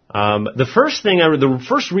 The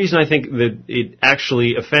first reason I think that it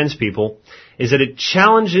actually offends people is that it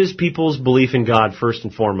challenges people's belief in God first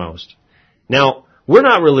and foremost. Now, we're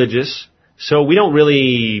not religious, so we don't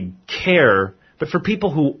really care. But for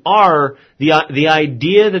people who are, the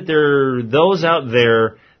idea that there are those out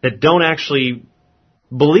there that don't actually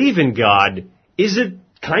believe in God is a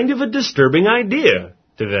kind of a disturbing idea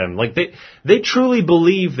to them. Like they truly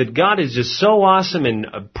believe that God is just so awesome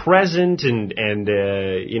and present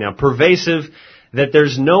and pervasive that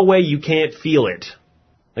there's no way you can't feel it.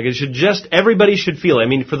 Like everybody should feel it. I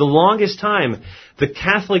mean, for the longest time, the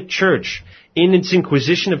Catholic Church, in its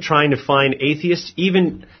inquisition of trying to find atheists,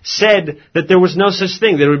 even said that there was no such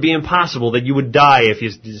thing, that it would be impossible, that you would die if you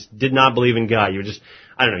just did not believe in God. You would just,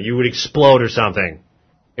 you would explode or something.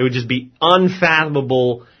 It would just be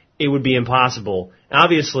unfathomable. It would be impossible.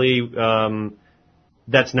 Obviously,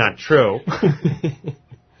 that's not true.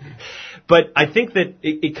 But I think that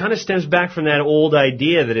it kind of stems back from that old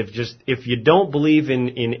idea that if you don't believe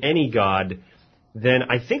in any God, then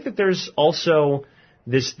I think that there's also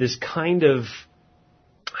this kind of,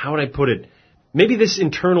 how would I put it, maybe this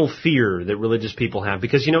internal fear that religious people have.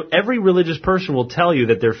 Because, every religious person will tell you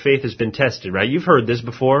that their faith has been tested, right? You've heard this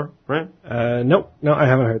before, right? No, I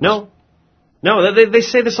haven't heard this. No? No, they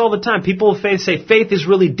say this all the time. People of faith say faith is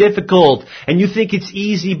really difficult, and you think it's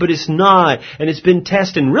easy, but it's not, and it's been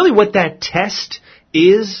tested. And really what that test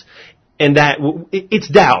is, and that it's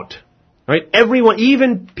doubt. Right? Everyone,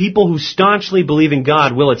 even people who staunchly believe in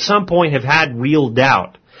God, will at some point have had real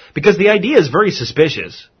doubt. Because the idea is very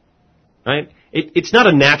suspicious. Right? It's not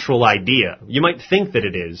a natural idea. You might think that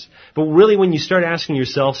it is. But really when you start asking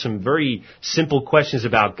yourself some very simple questions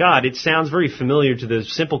about God, it sounds very familiar to the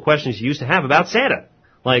simple questions you used to have about Santa.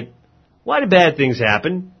 Like, why do bad things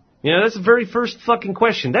happen? You know, that's the very first fucking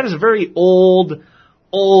question. That is a very old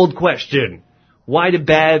question. Why do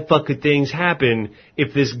bad fucking things happen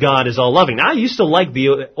if this God is all loving? Now, I used to like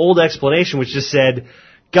the old explanation which just said,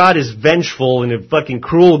 God is vengeful and a fucking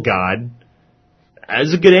cruel God.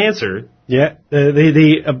 That's a good answer. Yeah,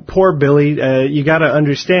 the poor Billy, you gotta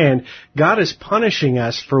understand, God is punishing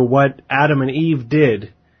us for what Adam and Eve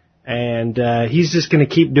did. And he's just gonna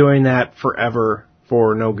keep doing that forever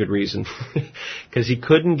for no good reason. Because he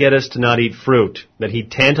couldn't get us to not eat fruit that he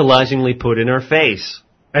tantalizingly put in our face.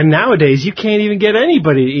 And nowadays, you can't even get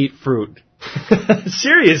anybody to eat fruit.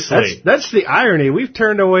 Seriously. That's the irony. We've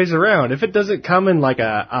turned our ways around. If it doesn't come in like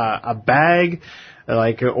a bag,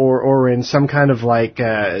 like or in some kind of like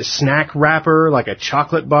snack wrapper, like a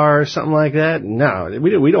chocolate bar or something like that, no,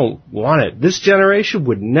 we don't want it. This generation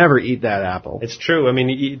would never eat that apple. It's true. I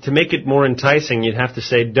mean, to make it more enticing, you'd have to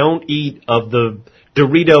say, don't eat of the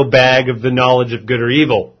Dorito bag of the knowledge of good or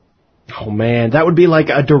evil. Oh, man, that would be like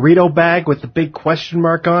a Dorito bag with the big question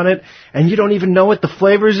mark on it, and you don't even know what the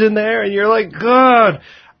flavor's in there, and you're like, God,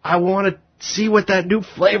 I want to see what that new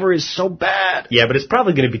flavor is so bad. Yeah, but it's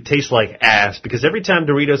probably going to taste like ass, because every time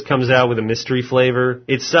Doritos comes out with a mystery flavor,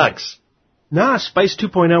 it sucks. Nah, Spice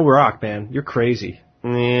 2.0 rock, man. You're crazy.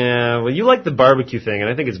 Yeah, well, you like the barbecue thing, and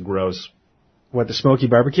I think it's gross. What, the smoky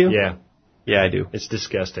barbecue? Yeah. Yeah, I do. It's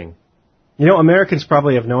disgusting. You know, Americans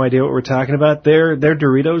probably have no idea what we're talking about. Their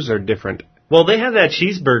Doritos are different. Well, they have that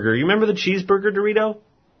cheeseburger. You remember the cheeseburger Dorito?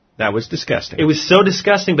 That was disgusting. It was so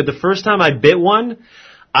disgusting, but the first time I bit one,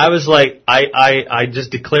 I was like, I just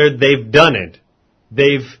declared they've done it.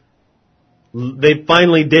 They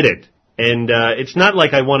finally did it. And it's not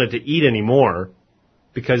like I wanted to eat anymore,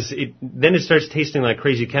 because then it starts tasting like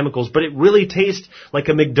crazy chemicals, but it really tastes like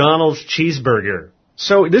a McDonald's cheeseburger.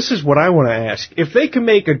 So this is what I want to ask. If they can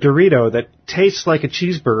make a Dorito that tastes like a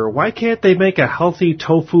cheeseburger, why can't they make a healthy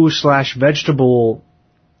tofu/vegetable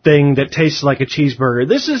thing that tastes like a cheeseburger?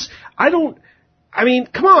 I mean,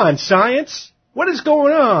 come on, science. What is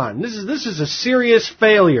going on? This is a serious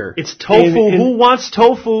failure. It's tofu. Who wants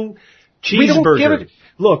tofu cheeseburger?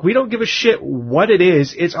 We don't give a shit what it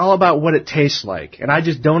is. It's all about what it tastes like. And I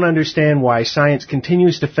just don't understand why science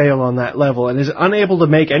continues to fail on that level and is unable to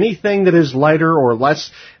make anything that is lighter or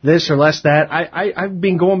less this or less that. I've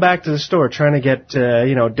been going back to the store trying to get,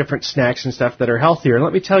 different snacks and stuff that are healthier. And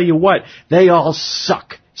let me tell you what, they all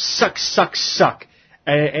suck. Suck.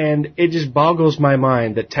 And it just boggles my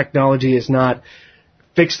mind that technology has not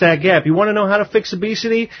fixed that gap. You want to know how to fix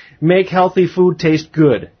obesity? Make healthy food taste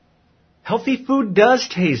good. Healthy food does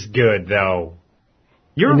taste good, though.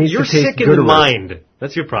 You're sick in the mind.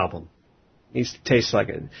 That's your problem. It needs to taste like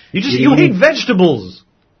it. You hate vegetables.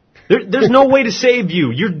 There's no way to save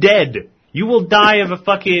you. You're dead. You will die of a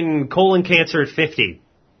fucking colon cancer at 50.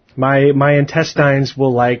 My intestines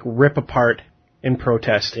will rip apart in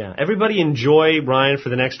protest. Yeah. Everybody enjoy Ryan for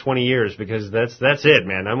the next 20 years, because that's it,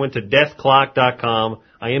 man. I went to deathclock.com.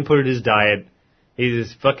 I inputted his diet.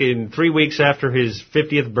 He's fucking 3 weeks after his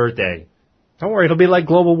 50th birthday. Don't worry, it'll be like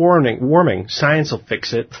global warming. Science will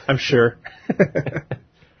fix it, I'm sure.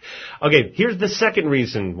 Okay, here's the second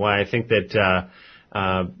reason why I think that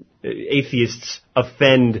atheists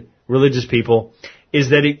offend religious people, is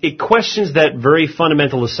that it questions that very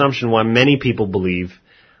fundamental assumption why many people believe,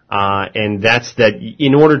 and that's that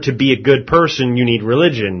in order to be a good person, you need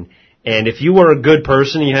religion. And if you are a good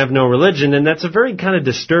person and you have no religion, then that's a very kind of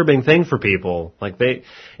disturbing thing for people.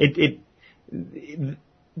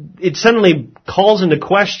 It suddenly calls into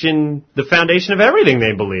question the foundation of everything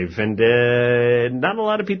they believe. And not a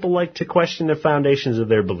lot of people like to question the foundations of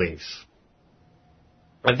their beliefs.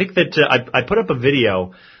 I think that I put up a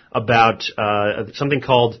video about something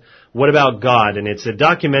called What About God? And it's a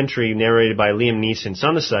documentary narrated by Liam Neeson. It's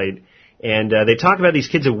on the site. And they talk about these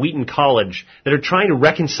kids at Wheaton College that are trying to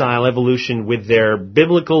reconcile evolution with their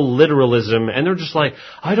biblical literalism. And they're just like,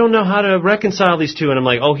 I don't know how to reconcile these two. And I'm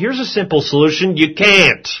like, oh, here's a simple solution. You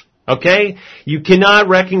can't. Okay? You cannot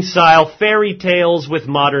reconcile fairy tales with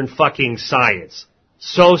modern fucking science.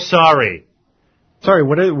 So sorry. Sorry,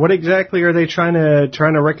 what exactly are they trying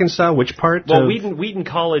to reconcile? Which part? Well, Wheaton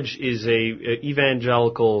College is a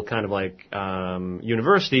evangelical kind of like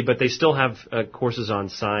university, but they still have courses on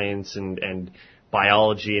science and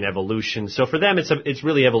biology and evolution. So for them, it's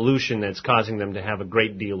really evolution that's causing them to have a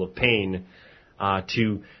great deal of pain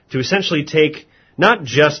to essentially take not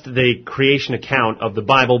just the creation account of the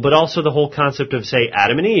Bible, but also the whole concept of, say,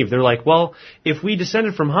 Adam and Eve. They're like, well, if we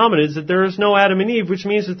descended from hominids, that there is no Adam and Eve, which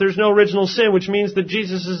means that there's no original sin, which means that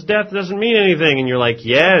Jesus' death doesn't mean anything. And you're like,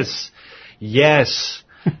 yes.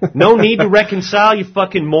 No need to reconcile, you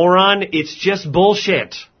fucking moron. It's just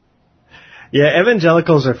bullshit. Yeah,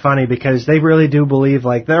 evangelicals are funny because they really do believe,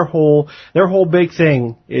 like, their whole big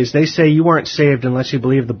thing is they say you aren't saved unless you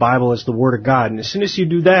believe the Bible is the Word of God. And as soon as you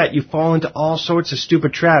do that, you fall into all sorts of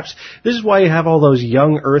stupid traps. This is why you have all those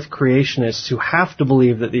young Earth creationists who have to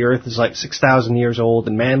believe that the Earth is like 6,000 years old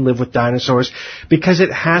and man lived with dinosaurs, because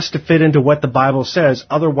it has to fit into what the Bible says.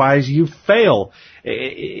 Otherwise, you fail.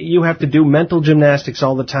 You have to do mental gymnastics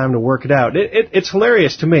all the time to work it out. It's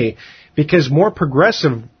hilarious to me. Because more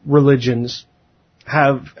progressive religions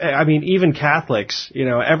have, I mean, even Catholics,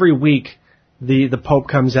 every week the Pope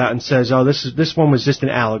comes out and says, oh, this one was just an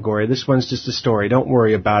allegory. This one's just a story. Don't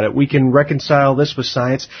worry about it. We can reconcile this with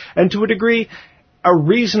science. And to a degree, a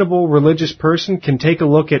reasonable religious person can take a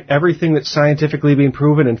look at everything that's scientifically being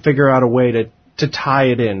proven and figure out a way to tie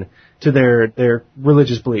it in to their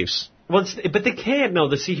religious beliefs. Well, but they can't.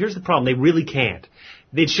 No, see, here's the problem. They really can't.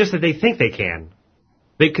 It's just that they think they can.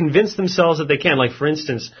 They convince themselves that they can. Like, for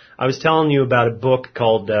instance, I was telling you about a book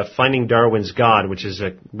called Finding Darwin's God, which is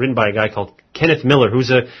written by a guy called Kenneth Miller,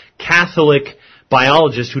 who's a Catholic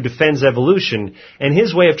biologist who defends evolution. And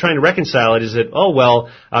his way of trying to reconcile it is that,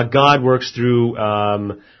 God works through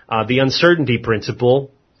the uncertainty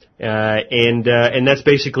principle, and that's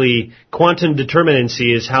basically quantum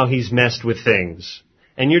determinacy is how he's messed with things.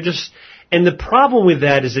 And the problem with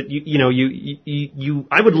that is that,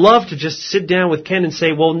 I would love to just sit down with Ken and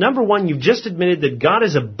say, well, number one, you've just admitted that God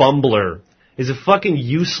is a bumbler, is a fucking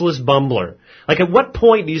useless bumbler. Like, at what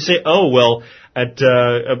point do you say, at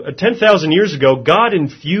 10,000 years ago, God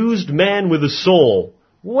infused man with a soul?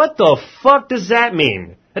 What the fuck does that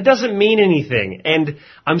mean? That doesn't mean anything. And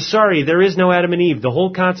I'm sorry, there is no Adam and Eve. The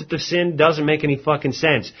whole concept of sin doesn't make any fucking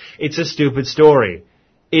sense. It's a stupid story.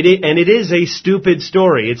 It is a stupid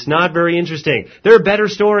story. It's not very interesting. There are better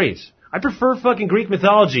stories. I prefer fucking Greek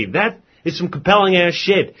mythology. That is some compelling ass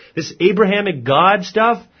shit. This Abrahamic God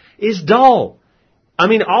stuff is dull. I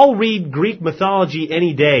mean, I'll read Greek mythology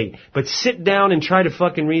any day, but sit down and try to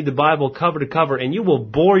fucking read the Bible cover to cover and you will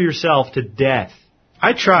bore yourself to death.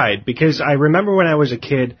 I tried, because I remember when I was a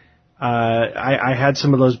kid, I had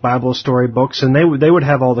some of those Bible story books, and they would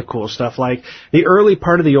have all the cool stuff, like the early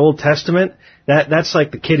part of the Old Testament. That's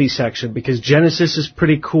like the kiddie section, because Genesis is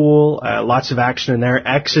pretty cool, lots of action in there.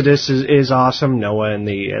 Exodus is awesome, Noah and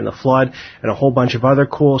the flood, and a whole bunch of other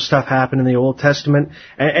cool stuff happened in the Old Testament.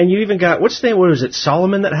 And you even got, what was it,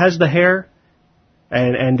 Solomon that has the hair?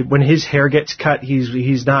 And when his hair gets cut,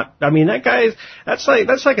 he's not, I mean, that's like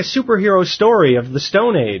a superhero story of the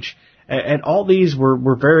Stone Age. And all these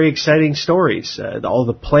were very exciting stories, all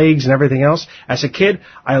the plagues and everything else. As a kid,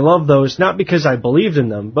 I loved those, not because I believed in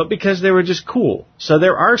them, but because they were just cool. So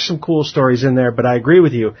there are some cool stories in there, but I agree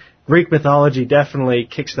with you. Greek mythology definitely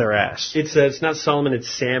kicks their ass. It's not Solomon,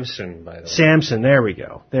 it's Samson, by the way. Samson, there we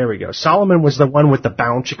go. Solomon was the one with the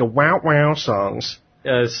bounce chicka wow wow songs.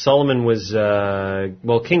 Solomon was,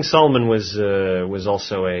 King Solomon was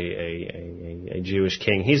also a Jewish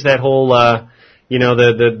king. He's that whole,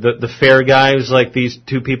 the fair guy who's like, these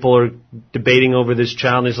two people are debating over this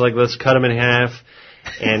child, and he's like, let's cut him in half.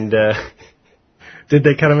 And, did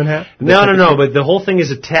they cut him in half? No, but the whole thing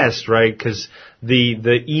is a test, right? Because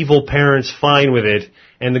the evil parent's fine with it,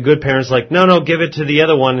 and the good parent's like, no, give it to the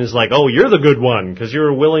other one, and is like, oh, you're the good one, because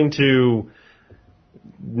you're willing to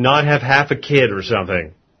not have half a kid or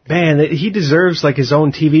something. Man, he deserves like his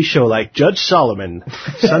own TV show, like Judge Solomon,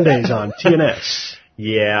 Sundays on TNS.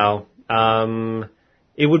 Yeah.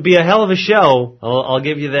 It would be a hell of a show. I'll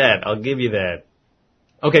give you that.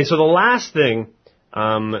 Okay, so the last thing,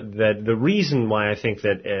 that the reason why I think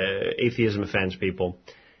that atheism offends people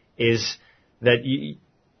is that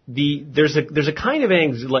there's a kind of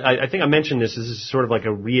I think I mentioned this. This is sort of like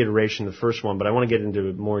a reiteration of the first one, but I want to get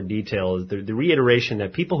into more detail. Is the reiteration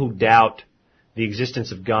that people who doubt the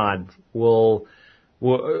existence of God will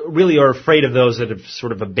really are afraid of those that have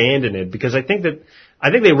sort of abandoned it, because I think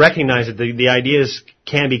they recognize that the ideas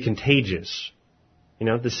can be contagious.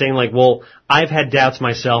 The saying like, well, I've had doubts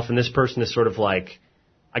myself, and this person has sort of like,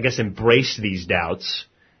 I guess, embraced these doubts,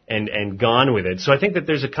 and gone with it. So I think that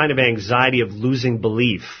there's a kind of anxiety of losing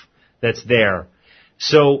belief that's there.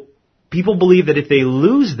 So people believe that if they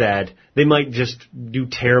lose that, they might just do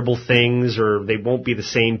terrible things, or they won't be the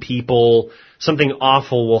same people. Something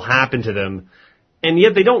awful will happen to them. And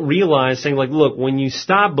yet they don't realize, saying like, look, when you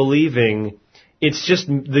stop believing, it's just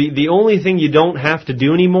the only thing you don't have to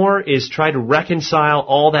do anymore is try to reconcile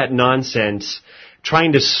all that nonsense,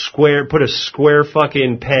 trying to put a square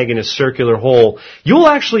fucking peg in a circular hole. You'll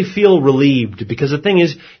actually feel relieved, because the thing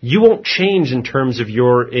is, you won't change in terms of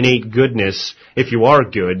your innate goodness if you are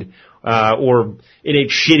good, or innate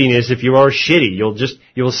shittiness if you are shitty.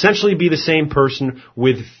 You'll essentially be the same person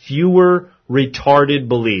with fewer retarded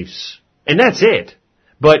beliefs. And that's it.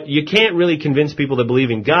 But you can't really convince people to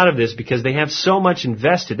believe in God of this, because they have so much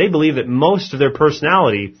invested. They believe that most of their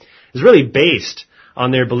personality is really based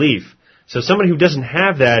on their belief. So somebody who doesn't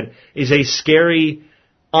have that is a scary,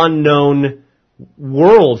 unknown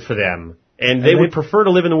world for them. And they would prefer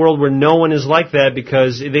to live in a world where no one is like that,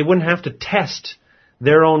 because they wouldn't have to test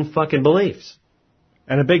their own fucking beliefs.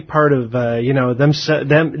 And a big part of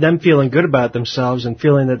them feeling good about themselves and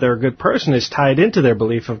feeling that they're a good person is tied into their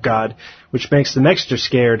belief of God, which makes them extra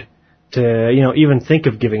scared to even think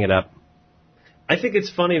of giving it up. I think it's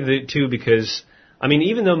funny too, because I mean,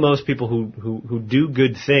 even though most people who do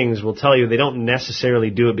good things will tell you they don't necessarily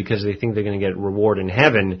do it because they think they're going to get reward in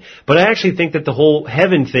heaven, but I actually think that the whole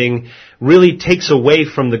heaven thing really takes away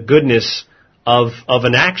from the goodness of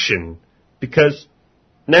an action, because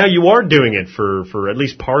now you are doing it for at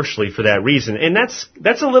least partially for that reason, and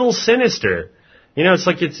that's a little sinister. It's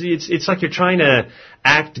like it's like you're trying to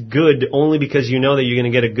act good only because you know that you're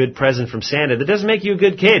going to get a good present from Santa. That doesn't make you a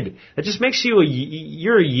good kid. That just makes you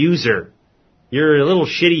you're a user. You're a little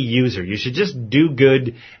shitty user. You should just do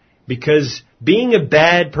good, because being a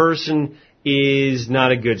bad person is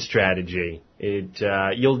not a good strategy.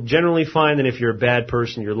 You'll generally find that if you're a bad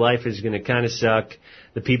person, your life is going to kind of suck.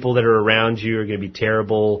 The people that are around you are going to be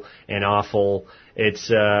terrible and awful.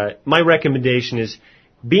 My recommendation is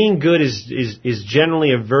being good is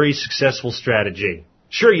generally a very successful strategy.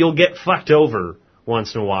 Sure, you'll get fucked over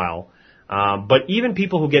once in a while. But even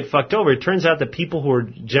people who get fucked over, it turns out that people who are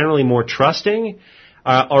generally more trusting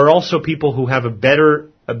are also people who have a better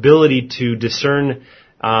ability to discern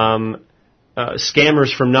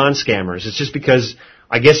scammers from non-scammers. It's just because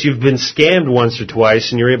I guess you've been scammed once or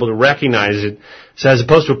twice and you're able to recognize it. So as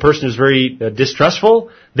opposed to a person who's very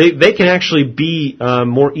distrustful, they can actually be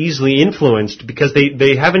more easily influenced because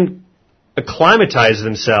they haven't acclimatized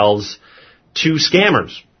themselves to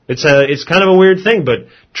scammers. It's kind of a weird thing, but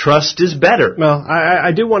trust is better. Well,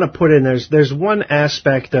 I do want to put in there's one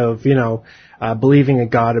aspect of believing in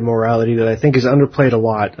God and morality that I think is underplayed a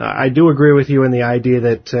lot. I do agree with you in the idea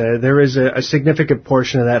that there is a significant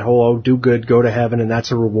portion of that whole do good, go to heaven, and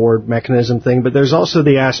that's a reward mechanism thing. But there's also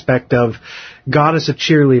the aspect of God as a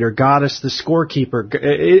cheerleader, God as the scorekeeper.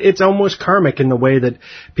 It's almost karmic in the way that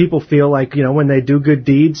people feel like, when they do good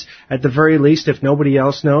deeds, at the very least, if nobody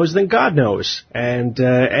else knows, then God knows. And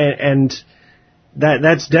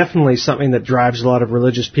that's definitely something that drives a lot of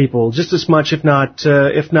religious people just as much, if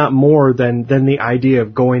not more than the idea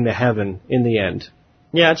of going to heaven in the end.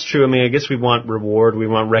 Yeah, it's true. I mean, I guess we want reward, we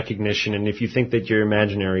want recognition, and if you think that your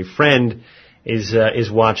imaginary friend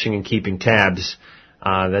is watching and keeping tabs,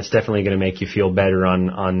 that's definitely going to make you feel better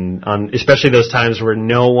on especially those times where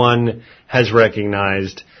no one has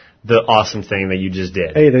recognized the awesome thing that you just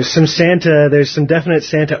did. Hey, there's some definite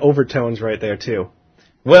Santa overtones right there too.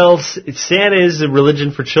 Well, Santa is a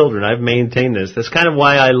religion for children. I've maintained this. That's kind of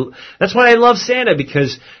why I love Santa,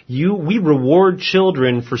 because we reward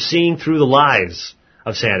children for seeing through the lies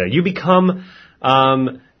of Santa. You become,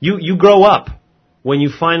 you grow up when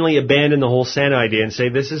you finally abandon the whole Santa idea and say,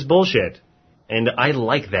 this is bullshit. And I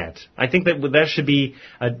like that. I think that should be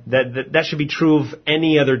that should be true of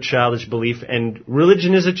any other childish belief, and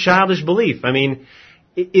religion is a childish belief. I mean,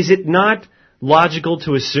 is it not logical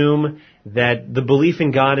to assume that the belief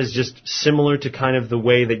in God is just similar to kind of the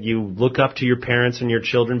way that you look up to your parents and your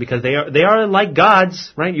children, because they are like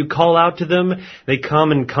gods, right? You call out to them, they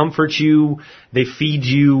come and comfort you, they feed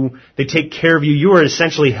you, they take care of you. You are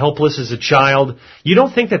essentially helpless as a child. You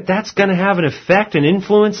don't think that that's going to have an effect and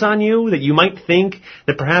influence on you, that you might think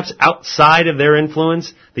that perhaps outside of their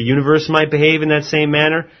influence, the universe might behave in that same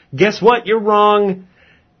manner? Guess what? You're wrong.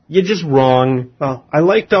 You're just wrong. Well, I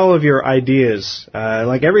liked all of your ideas.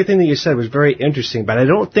 Like everything that you said was very interesting, but I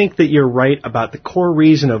don't think that you're right about the core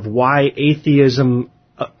reason of why atheism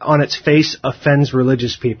on its face offends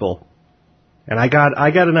religious people. And I got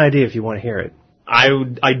an idea if you want to hear it.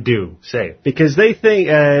 I do. Say it. Because they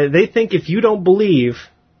think if you don't believe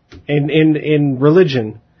in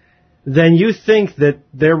religion, then you think that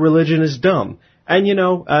their religion is dumb. And,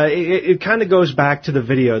 it kind of goes back to the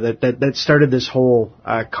video that started this whole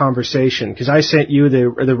conversation, because I sent you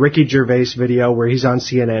the Ricky Gervais video where he's on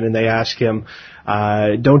CNN and they ask him,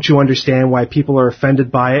 don't you understand why people are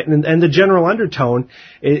offended by it? And the general undertone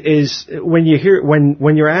is when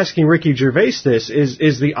you're asking Ricky Gervais this,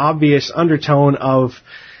 is the obvious undertone of,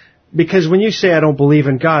 because when you say I don't believe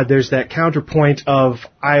in God, there's that counterpoint of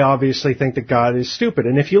I obviously think that God is stupid.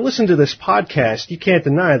 And if you listen to this podcast, you can't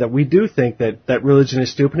deny that we do think that religion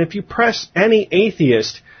is stupid. If you press any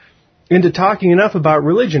atheist into talking enough about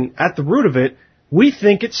religion, at the root of it, we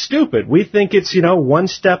think it's stupid. We think it's, one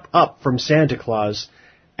step up from Santa Claus.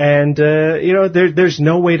 And, there's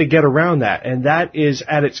no way to get around that. And that is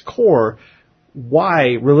at its core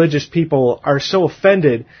why religious people are so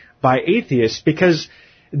offended by atheists, because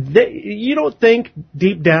you don't think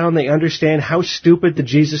deep down they understand how stupid the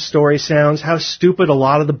Jesus story sounds, how stupid a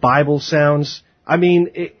lot of the Bible sounds. I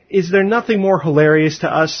mean, is there nothing more hilarious to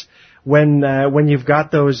us when you've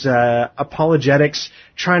got those apologetics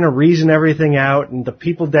trying to reason everything out, and the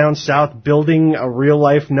people down south building a real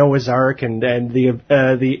life Noah's Ark and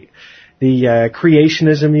the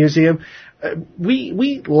creationism museum?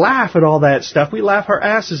 We laugh at all that stuff. We laugh our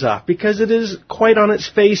asses off because it is quite on its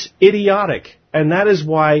face idiotic. And that is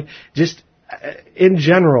why, just in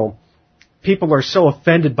general, people are so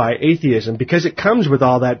offended by atheism, because it comes with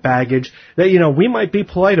all that baggage that, we might be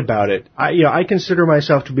polite about it. I consider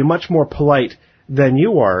myself to be much more polite than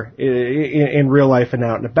you are in real life and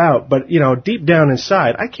out and about. But, deep down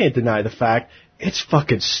inside, I can't deny the fact it's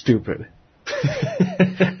fucking stupid.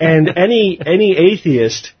 And any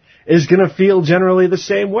atheist is going to feel generally the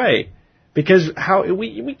same way, because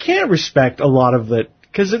we can't respect a lot of it.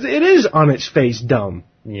 Because it is on its face dumb.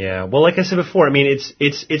 Yeah, well, like I said before, I mean,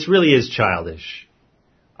 it's really is childish.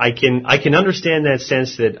 I can understand that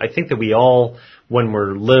sense that I think that we all, when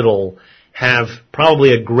we're little, have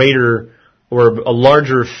probably a greater or a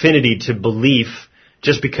larger affinity to belief,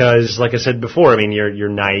 just because, like I said before, I mean, you're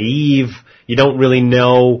naive, you don't really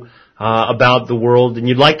know about the world, and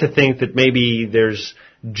you'd like to think that maybe there's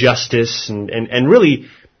justice and really.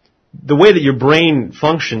 The way that your brain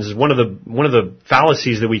functions is one of the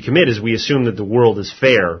fallacies that we commit is we assume that the world is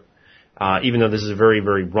fair, even though this is a very,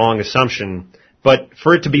 very wrong assumption. But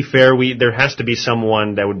for it to be fair, there has to be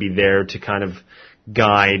someone that would be there to kind of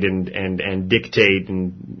guide and dictate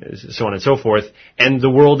and so on and so forth. And the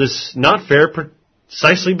world is not fair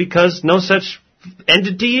precisely because no such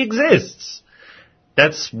entity exists.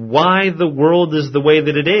 That's why the world is the way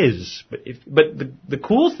that it is. But the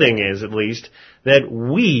cool thing is, at least, that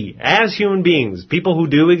we, as human beings, people who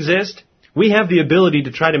do exist, we have the ability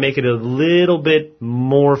to try to make it a little bit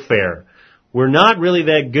more fair. We're not really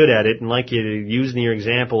that good at it, and like you used in your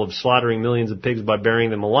example of slaughtering millions of pigs by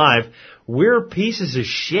burying them alive, we're pieces of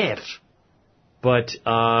shit. But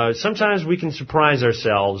sometimes we can surprise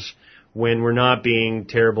ourselves when we're not being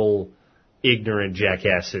terrible ignorant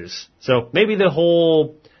jackasses. So maybe the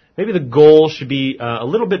goal should be a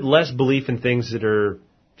little bit less belief in things that are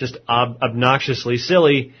just obnoxiously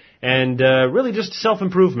silly and really just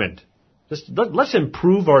self-improvement. Let's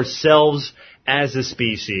improve ourselves as a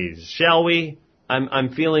species, shall we? I'm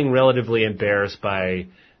feeling relatively embarrassed by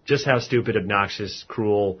just how stupid, obnoxious,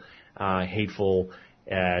 cruel, hateful,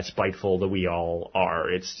 spiteful that we all are.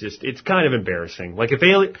 It's kind of embarrassing. Like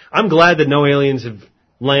I'm glad that no aliens have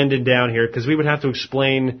landed down here, because we would have to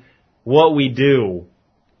explain what we do,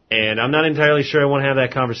 and I'm not entirely sure I want to have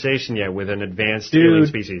that conversation yet with an advanced alien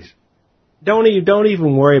species. Don't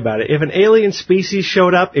even worry about it. If an alien species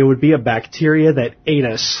showed up, it would be a bacteria that ate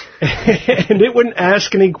us. And it wouldn't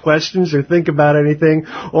ask any questions or think about anything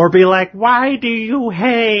or be like, why do you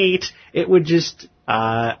hate? It would just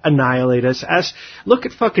annihilate us. Look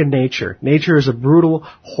at fucking nature. Nature is a brutal,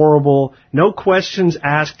 horrible, no questions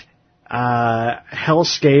asked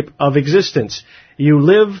hellscape of existence. You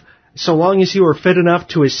live so long as you are fit enough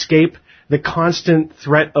to escape the constant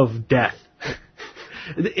threat of death.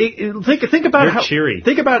 Think about You're cheery.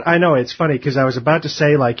 Think about. I know it's funny because I was about to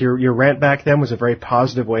say like your rant back then was a very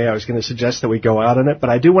positive way. I was going to suggest that we go out on it, but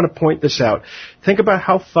I do want to point this out. Think about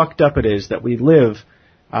how fucked up it is that we live.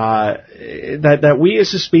 That we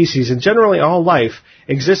as a species and generally all life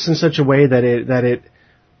exists in such a way that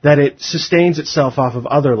it sustains itself off of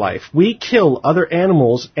other life. We kill other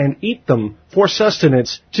animals and eat them for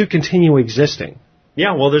sustenance to continue existing.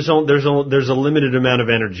 Yeah, well, there's a limited amount of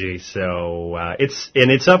energy, so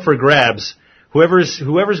it's up for grabs. Whoever's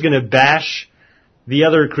going to bash the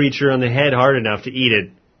other creature on the head hard enough to eat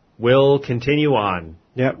it will continue on.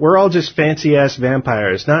 Yeah, we're all just fancy ass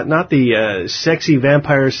vampires, not the sexy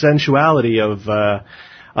vampire sensuality of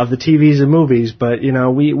of the TVs and movies, but,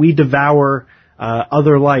 we devour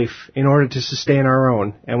other life in order to sustain our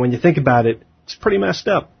own. And when you think about it, it's pretty messed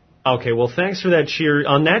up. Okay, well, thanks for that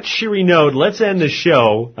on that cheery note, let's end the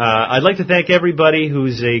show. I'd like to thank everybody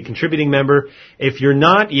who's a contributing member. If you're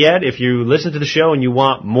not yet, if you listen to the show and you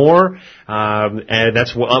want more, and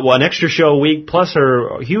that's an extra show a week, plus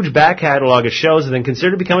our huge back catalog of shows, then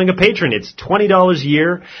consider becoming a patron. It's $20 a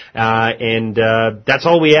year, and that's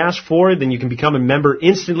all we ask for. Then you can become a member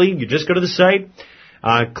instantly. You just go to the site.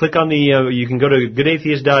 Click on you can go to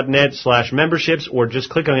goodatheist.net/memberships, or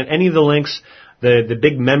just click on any of the links. The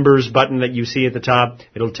big members button that you see at the top,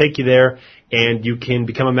 it'll take you there, and you can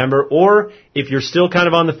become a member. Or if you're still kind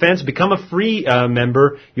of on the fence, become a free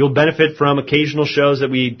member. You'll benefit from occasional shows that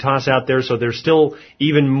we toss out there, so there's still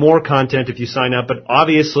even more content if you sign up. But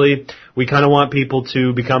obviously, we kind of want people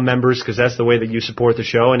to become members because that's the way that you support the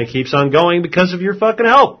show, and it keeps on going because of your fucking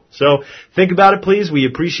help. So think about it, please. We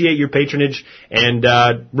appreciate your patronage. And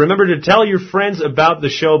remember to tell your friends about the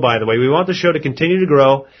show, by the way. We want the show to continue to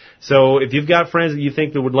grow. So if you've got friends that you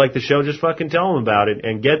think that would like the show, just fucking tell them about it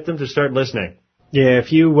and get them to start listening. Yeah,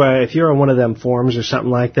 if you're on one of them forums or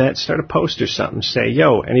something like that, start a post or something. Say,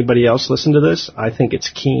 yo, anybody else listen to this? I think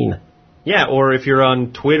it's keen. Yeah, or if you're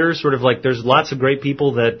on Twitter, sort of like there's lots of great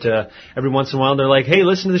people that every once in a while they're like, hey,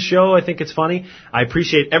 listen to the show. I think it's funny. I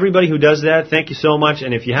appreciate everybody who does that. Thank you so much.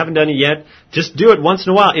 And if you haven't done it yet, just do it once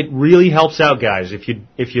in a while. It really helps out, guys. If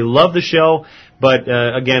you love the show, but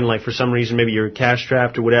again, like for some reason, maybe you're cash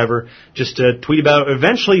strapped or whatever, just tweet about it.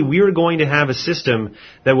 Eventually, we are going to have a system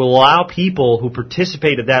that will allow people who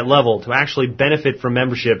participate at that level to actually benefit from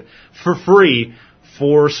membership for free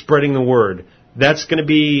for spreading the word. That's going to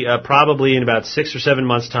be probably in about 6 or 7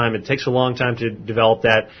 months' time. It takes a long time to develop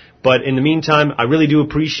that. But in the meantime, I really do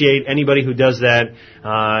appreciate anybody who does that.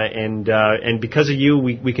 And because of you,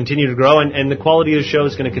 we continue to grow, and the quality of the show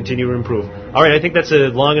is going to continue to improve. All right, I think that's a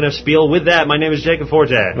long enough spiel. With that, my name is Jacob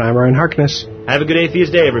Forte. And I'm Ryan Harkness. Have a good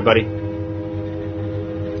Atheist Day, everybody.